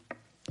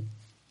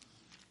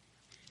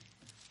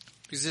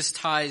 Because this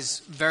ties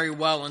very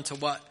well into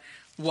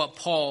what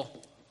Paul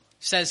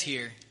says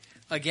here,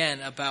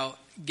 again, about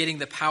getting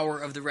the power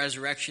of the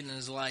resurrection in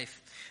his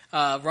life.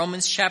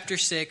 Romans chapter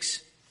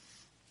 6,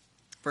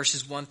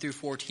 verses 1 through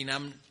 14.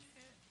 I'm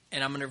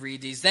going to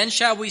read these. Then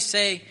shall we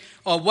say,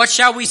 what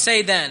shall we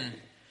say then?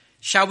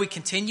 Shall we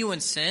continue in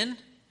sin,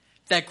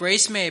 that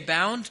grace may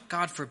abound?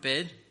 God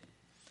forbid.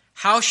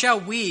 How shall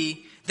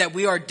we, that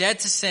we are dead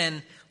to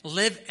sin,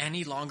 live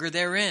any longer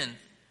therein?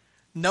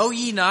 Know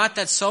ye not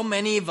that so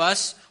many of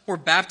us were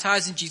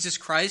baptized in Jesus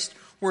Christ,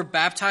 were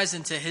baptized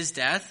into his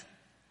death?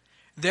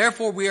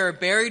 Therefore we are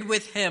buried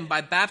with him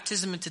by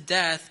baptism into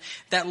death,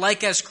 that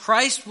like as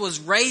Christ was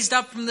raised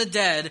up from the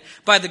dead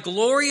by the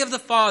glory of the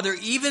Father,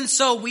 even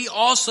so we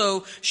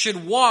also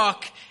should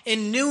walk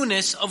in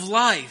newness of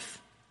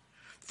life.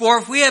 For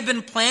if we have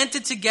been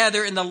planted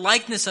together in the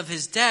likeness of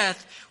his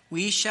death,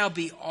 we shall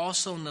be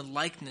also in the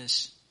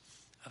likeness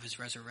of his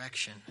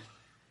resurrection.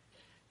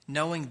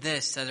 Knowing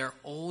this, that our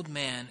old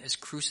man is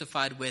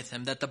crucified with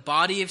him, that the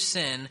body of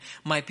sin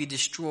might be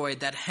destroyed,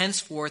 that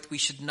henceforth we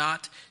should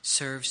not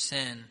serve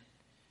sin.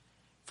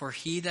 For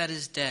he that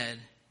is dead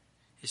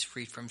is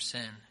freed from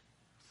sin.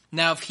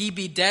 Now if he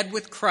be dead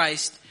with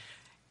Christ,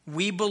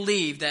 we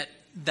believe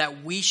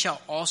that we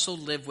shall also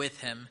live with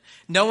him,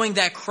 knowing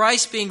that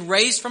Christ being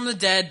raised from the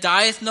dead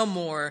dieth no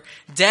more,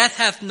 death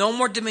hath no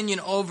more dominion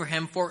over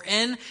him. For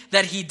in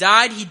that he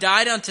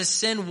died unto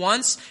sin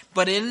once,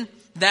 but in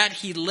that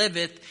he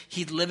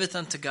liveth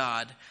unto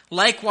God.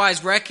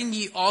 Likewise reckon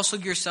ye also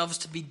yourselves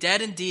to be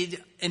dead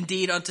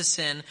indeed unto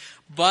sin,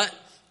 but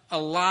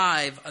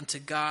alive unto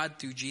God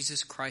through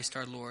Jesus Christ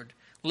our Lord.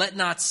 Let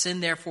not sin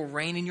therefore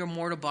reign in your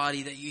mortal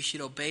body, that ye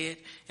should obey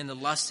it in the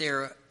lust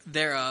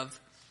thereof.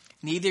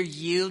 Neither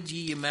yield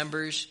ye your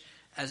members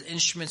as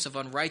instruments of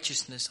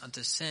unrighteousness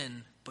unto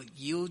sin, but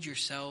yield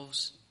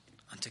yourselves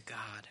unto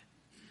God,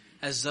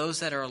 as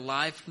those that are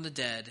alive from the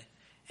dead,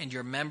 and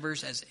your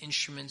members as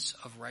instruments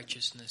of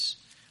righteousness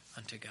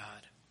unto God.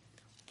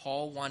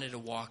 Paul wanted to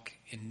walk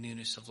in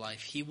newness of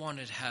life. He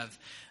wanted to have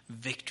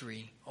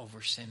victory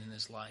over sin in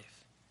his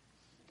life.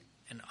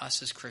 And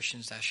us as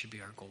Christians, that should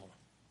be our goal.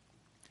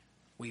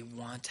 We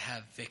want to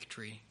have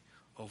victory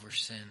over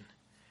sin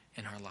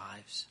in our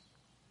lives.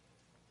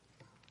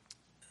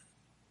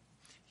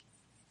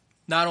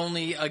 Not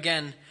only,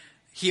 again,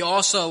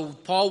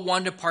 Paul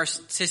wanted to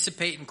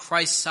participate in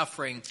Christ's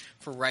suffering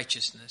for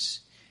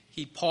righteousness.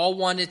 Paul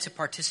wanted to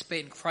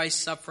participate in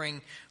Christ's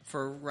suffering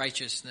for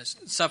righteousness.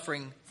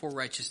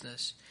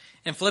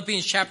 In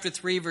Philippians chapter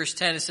 3, verse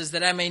 10, it says,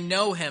 that I may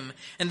know him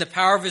and the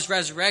power of his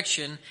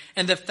resurrection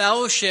and the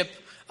fellowship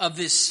of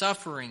his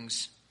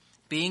sufferings,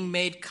 being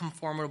made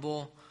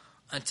conformable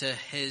unto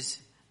his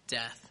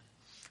death.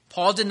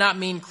 Paul did not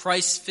mean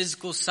Christ's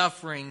physical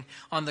suffering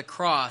on the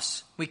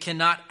cross. We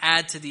cannot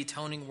add to the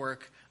atoning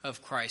work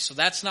of Christ. So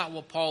that's not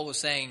what Paul was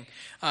saying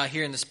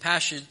here in this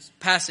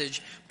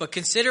passage. But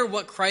consider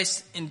what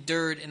Christ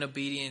endured in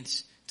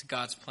obedience to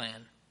God's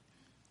plan.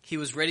 He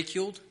was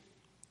ridiculed.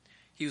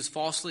 He was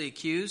falsely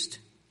accused.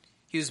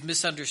 He was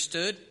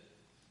misunderstood.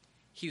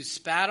 He was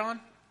spat on.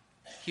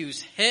 He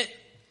was hit.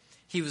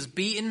 He was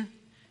beaten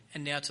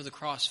and nailed to the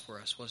cross for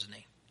us, wasn't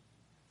he?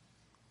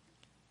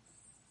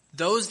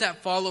 Those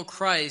that follow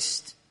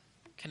Christ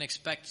can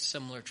expect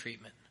similar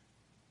treatment.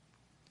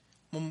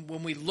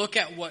 When we look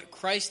at what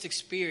Christ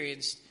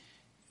experienced,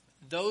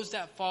 those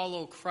that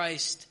follow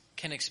Christ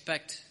can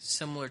expect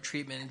similar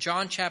treatment. In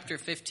John chapter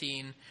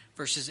 15,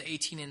 verses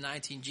 18 and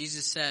 19,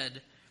 Jesus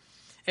said,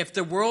 if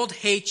the world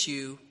hates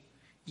you,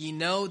 ye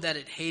know that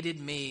it hated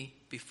me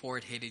before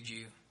it hated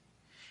you.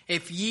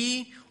 If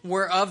ye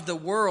were of the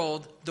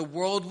world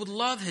would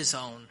love his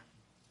own.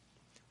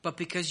 But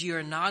because ye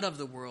are not of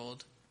the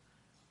world,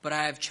 but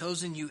I have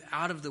chosen you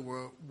out of the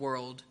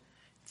world,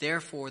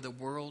 therefore the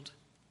world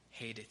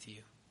hateth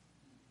you.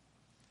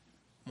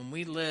 When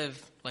we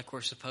live like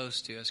we're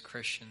supposed to as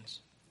Christians,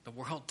 the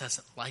world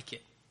doesn't like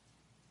it.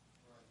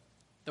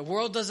 The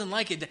world doesn't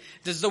like it.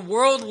 Does the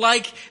world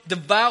like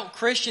devout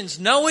Christians?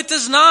 No, it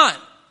does not.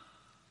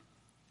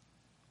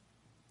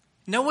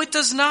 No, it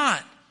does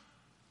not.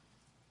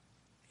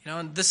 You know,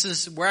 and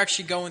we're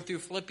actually going through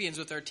Philippians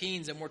with our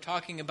teens, and we're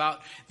talking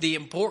about the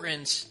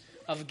importance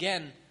of,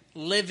 again,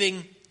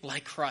 living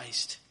like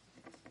Christ.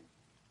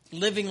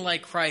 Living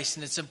like Christ.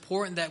 And it's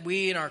important that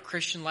we in our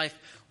Christian life,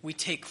 we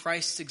take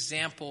Christ's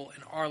example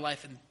in our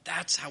life, and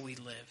that's how we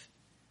live.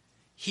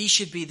 He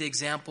should be the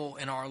example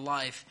in our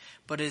life.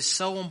 But it is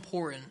so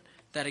important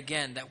that,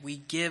 again, that we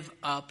give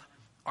up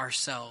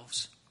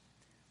ourselves.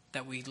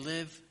 That we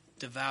live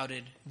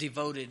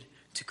devoted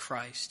to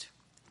Christ.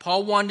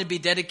 Paul wanted to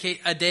be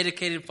a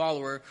dedicated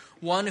follower,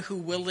 one who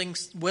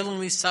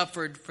willingly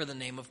suffered for the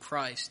name of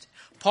Christ.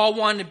 Paul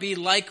wanted to be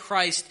like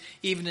Christ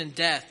even in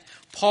death.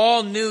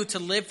 Paul knew to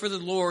live for the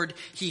Lord,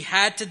 he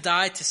had to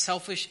die to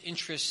selfish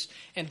interests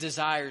and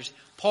desires.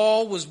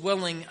 Paul was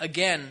willing,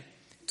 again,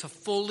 to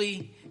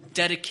fully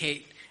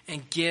dedicate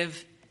and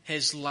give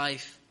his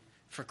life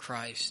for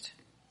Christ.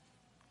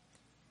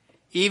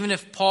 Even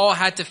if Paul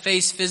had to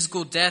face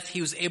physical death,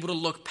 he was able to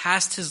look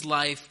past his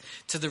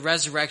life to the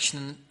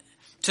resurrection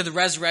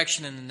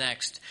in the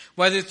next.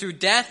 Whether through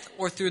death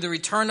or through the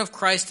return of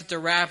Christ at the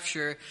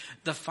rapture,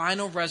 the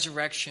final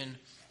resurrection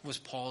was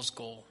Paul's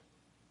goal.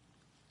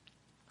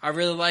 I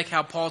really like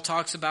how Paul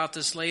talks about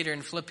this later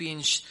in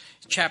Philippians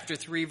chapter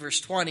 3, verse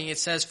 20. It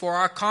says, "For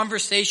our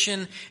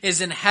conversation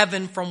is in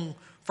heaven, from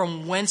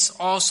whence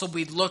also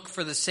we look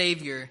for the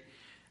Savior,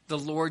 the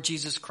Lord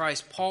Jesus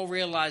Christ." Paul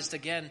realized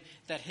again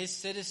that his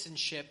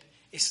citizenship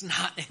is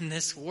not in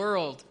this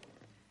world.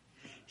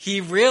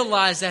 He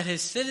realized that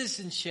his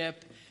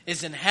citizenship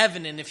is in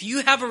heaven. And if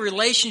you have a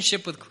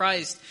relationship with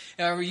Christ,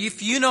 or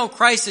if you know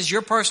Christ as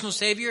your personal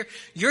Savior,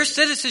 your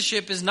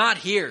citizenship is not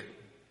here.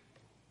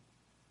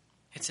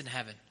 It's in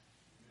heaven.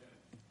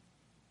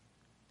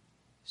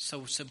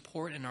 So it's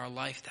important in our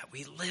life that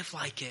we live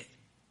like it.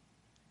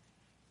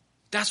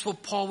 That's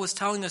what Paul was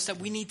telling us, that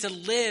we need to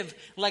live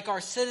like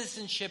our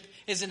citizenship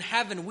is in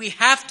heaven. We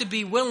have to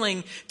be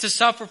willing to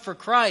suffer for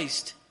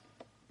Christ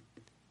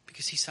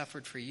because he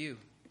suffered for you.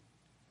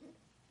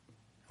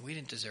 We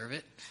didn't deserve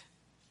it.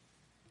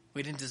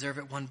 We didn't deserve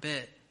it one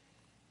bit.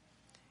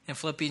 In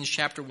Philippians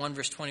chapter 1,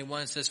 verse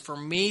 21, it says, "For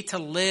me to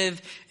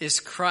live is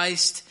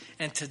Christ,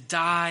 and to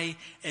die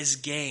is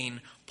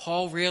gain."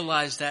 Paul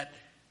realized that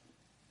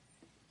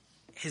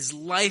his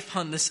life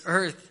on this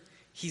earth,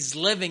 he's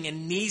living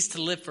and needs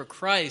to live for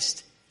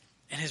Christ,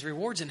 and his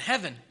reward's in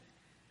heaven.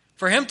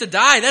 For him to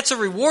die, that's a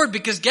reward,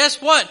 because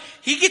guess what?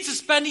 He gets to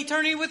spend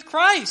eternity with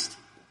Christ.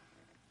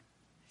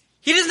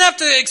 He doesn't have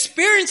to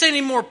experience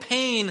any more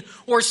pain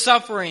or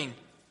suffering,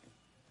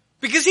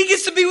 because he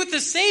gets to be with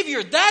the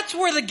Savior. That's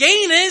where the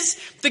gain is.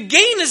 The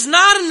gain is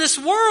not in this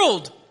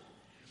world.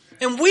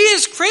 And we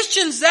as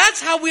Christians,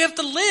 that's how we have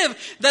to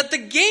live. That the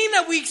gain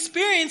that we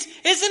experience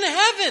is in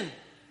heaven.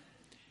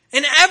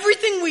 And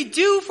everything we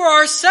do for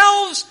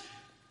ourselves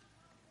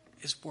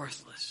is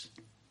worthless,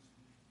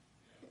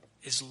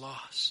 is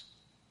loss,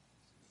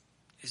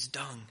 is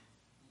dung,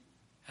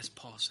 as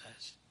Paul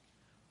says.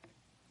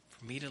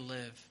 For me to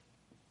live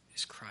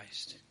is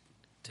Christ,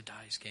 to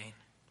die is gain.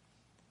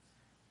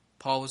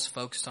 Paul was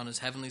focused on his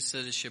heavenly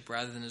citizenship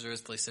rather than his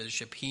earthly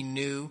citizenship. He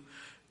knew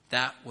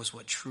that was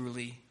what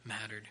truly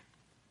mattered.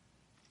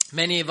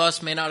 Many of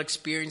us may not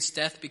experience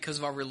death because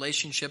of our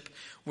relationship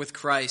with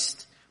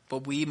Christ,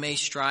 but we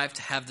must strive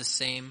to have the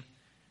same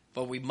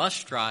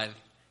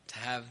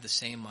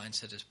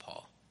mindset as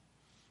Paul.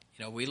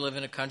 We live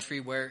in a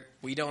country where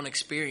we don't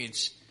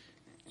experience,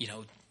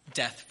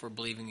 death for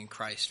believing in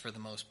Christ for the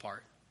most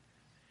part.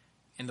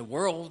 In the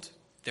world,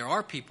 there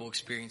are people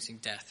experiencing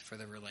death for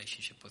their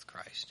relationship with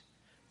Christ.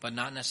 But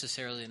not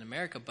necessarily in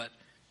America, but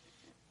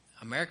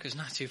America is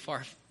not too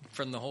far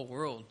from the whole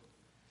world.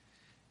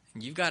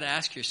 And you've got to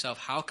ask yourself,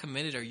 how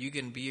committed are you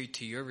going to be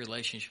to your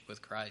relationship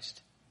with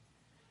Christ?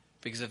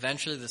 Because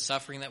eventually the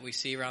suffering that we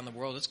see around the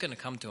world, it's going to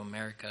come to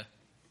America.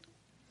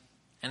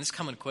 And it's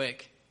coming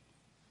quick.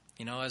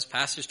 As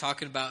pastors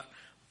talking about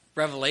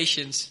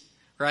Revelations,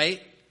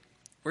 right?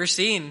 We're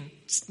seeing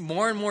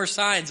more and more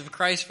signs of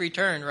Christ's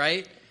return,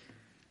 right?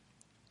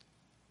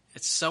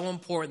 It's so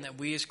important that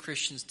we as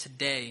Christians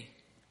today,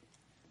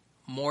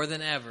 more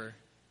than ever,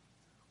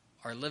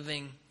 are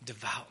living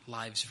devout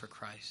lives for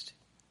Christ.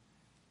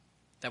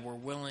 That we're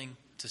willing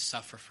to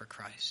suffer for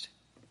Christ.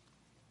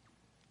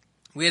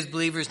 We as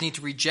believers need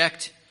to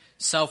reject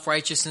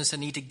self-righteousness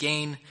and need to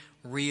gain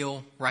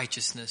real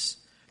righteousness,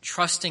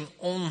 trusting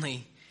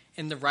only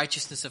in the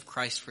righteousness of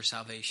Christ for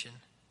salvation.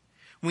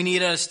 We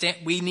need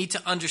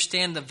to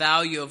understand the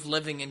value of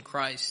living in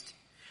Christ.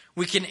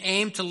 We can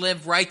aim to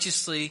live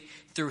righteously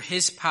through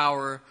his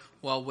power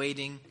while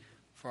waiting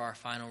for our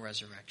final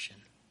resurrection.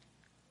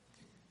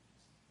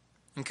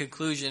 In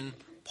conclusion,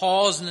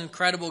 Paul is an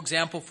incredible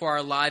example for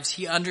our lives.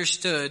 He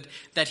understood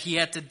that he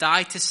had to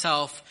die to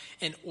self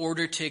in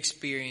order to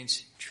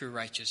experience true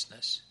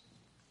righteousness.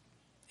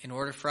 In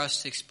order for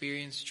us to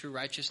experience true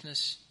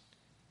righteousness,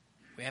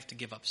 we have to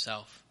give up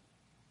self.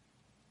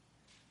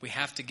 We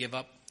have to give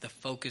up the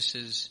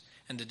focuses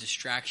and the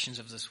distractions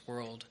of this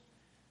world,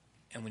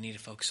 and we need to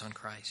focus on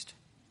Christ.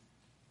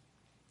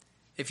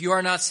 If you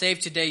are not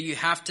saved today, you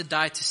have to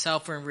die to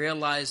self and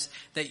realize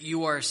that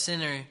you are a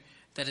sinner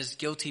that is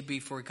guilty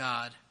before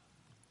God,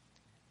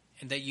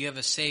 and that you have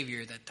a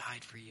Savior that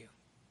died for you.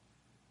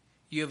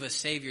 You have a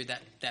Savior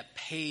that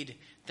paid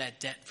that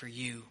debt for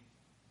you,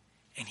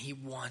 and he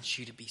wants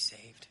you to be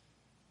saved.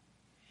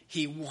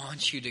 He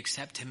wants you to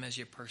accept him as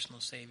your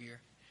personal Savior.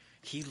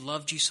 He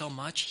loved you so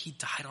much, he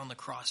died on the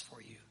cross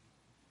for you.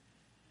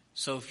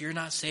 So if you're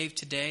not saved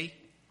today,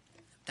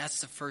 that's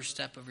the first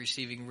step of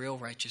receiving real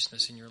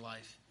righteousness in your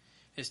life,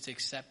 is to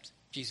accept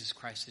Jesus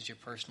Christ as your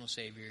personal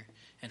Savior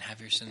and have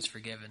your sins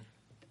forgiven.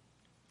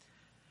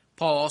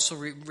 Paul also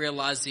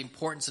realized the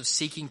importance of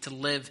seeking to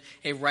live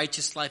a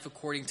righteous life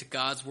according to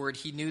God's word.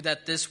 He knew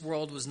that this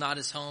world was not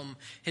his home.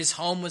 His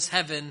home was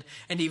heaven,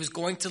 and he was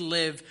going to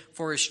live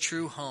for his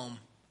true home,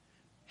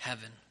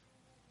 heaven.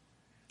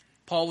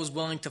 Paul was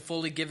willing to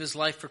fully give his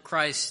life for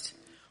Christ.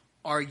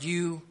 Are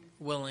you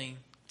willing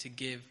to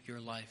give your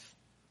life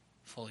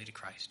fully to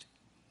Christ?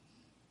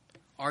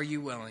 Are you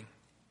willing?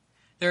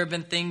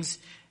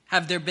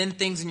 Have there been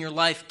things in your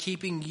life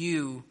keeping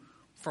you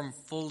from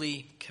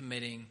fully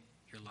committing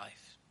your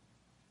life?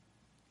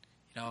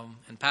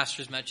 And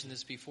pastors mentioned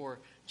this before,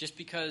 just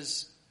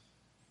because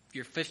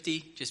you're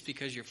 50, just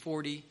because you're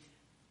 40,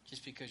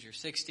 just because you're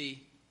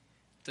 60,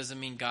 doesn't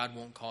mean God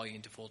won't call you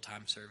into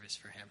full-time service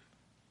for him.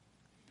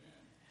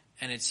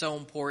 And it's so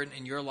important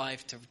in your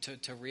life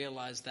to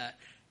realize that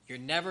you're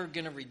never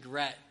going to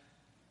regret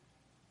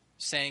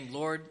saying,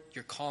 Lord,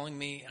 you're calling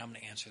me, and I'm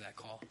going to answer that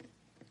call.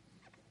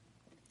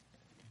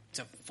 It's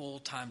a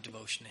full-time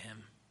devotion to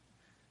him.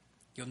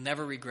 You'll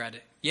never regret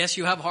it. Yes,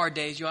 you have hard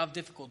days. You'll have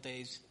difficult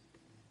days,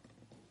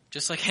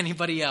 just like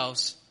anybody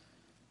else.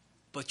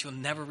 But you'll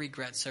never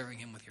regret serving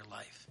him with your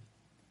life.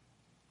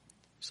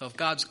 So if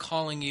God's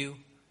calling you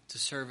to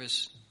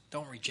service,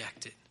 don't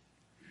reject it.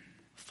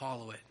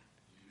 Follow it.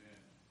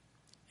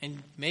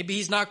 And maybe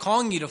he's not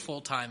calling you to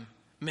full-time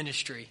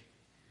ministry,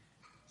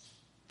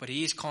 but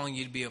he is calling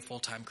you to be a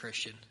full-time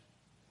Christian.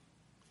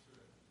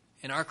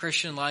 In our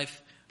Christian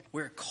life,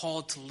 we're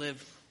called to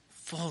live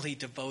fully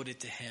devoted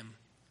to him.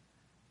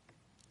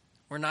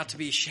 We're not to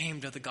be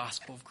ashamed of the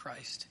gospel of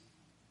Christ.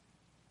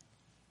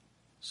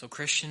 So,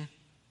 Christian,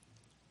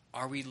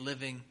 are we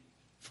living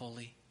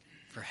fully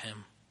for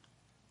him?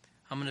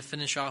 I'm going to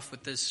finish off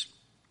with this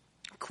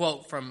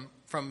quote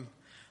from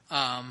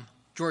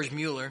George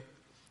Mueller.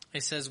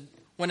 It says,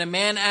 when a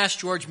man asked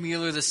George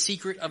Mueller the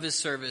secret of his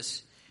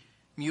service,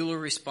 Mueller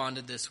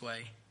responded this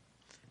way: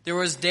 There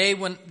was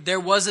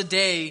a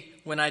day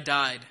when I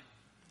died,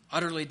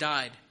 utterly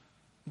died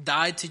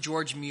to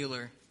George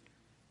Mueller,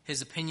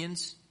 his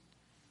opinions,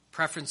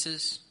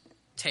 preferences,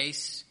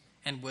 tastes,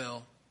 and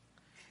will.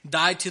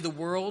 Died to the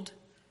world,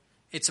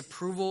 its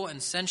approval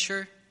and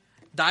censure.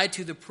 Died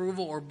to the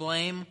approval or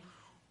blame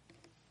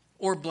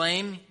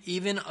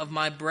even of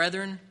my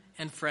brethren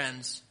and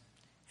friends.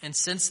 And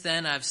since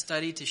then I have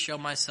studied to show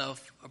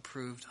myself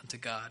approved unto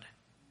God.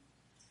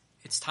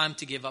 It's time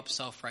to give up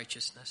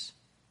self-righteousness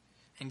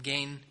and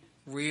gain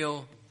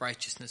real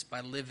righteousness by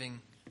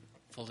living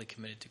fully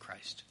committed to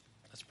Christ.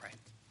 Let's pray.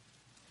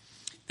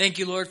 Thank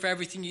you, Lord, for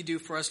everything you do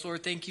for us.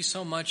 Lord, thank you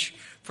so much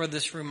for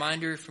this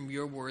reminder from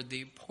your word,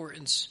 the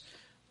importance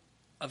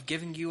of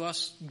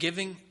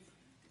giving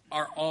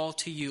our all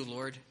to you,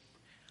 Lord.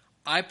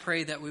 I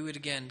pray that we would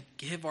again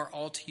give our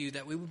all to you,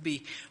 that we would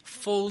be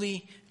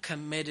fully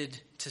committed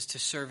to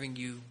serving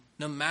you,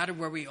 no matter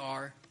where we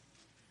are,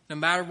 no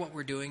matter what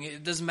we're doing.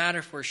 It doesn't matter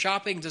if we're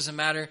shopping, it doesn't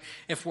matter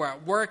if we're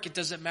at work, it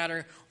doesn't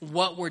matter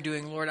what we're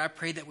doing, Lord. I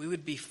pray that we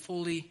would be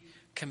fully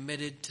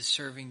committed to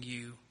serving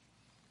you,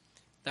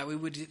 that we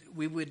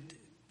would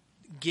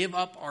give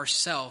up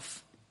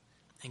ourselves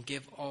and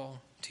give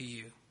all to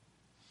you.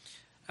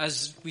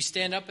 As we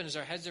stand up and as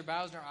our heads are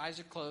bowed and our eyes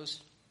are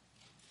closed,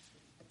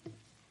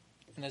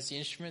 and as the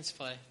instruments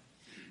play,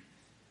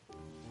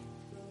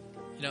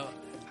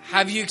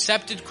 have you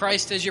accepted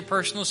Christ as your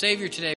personal Savior today?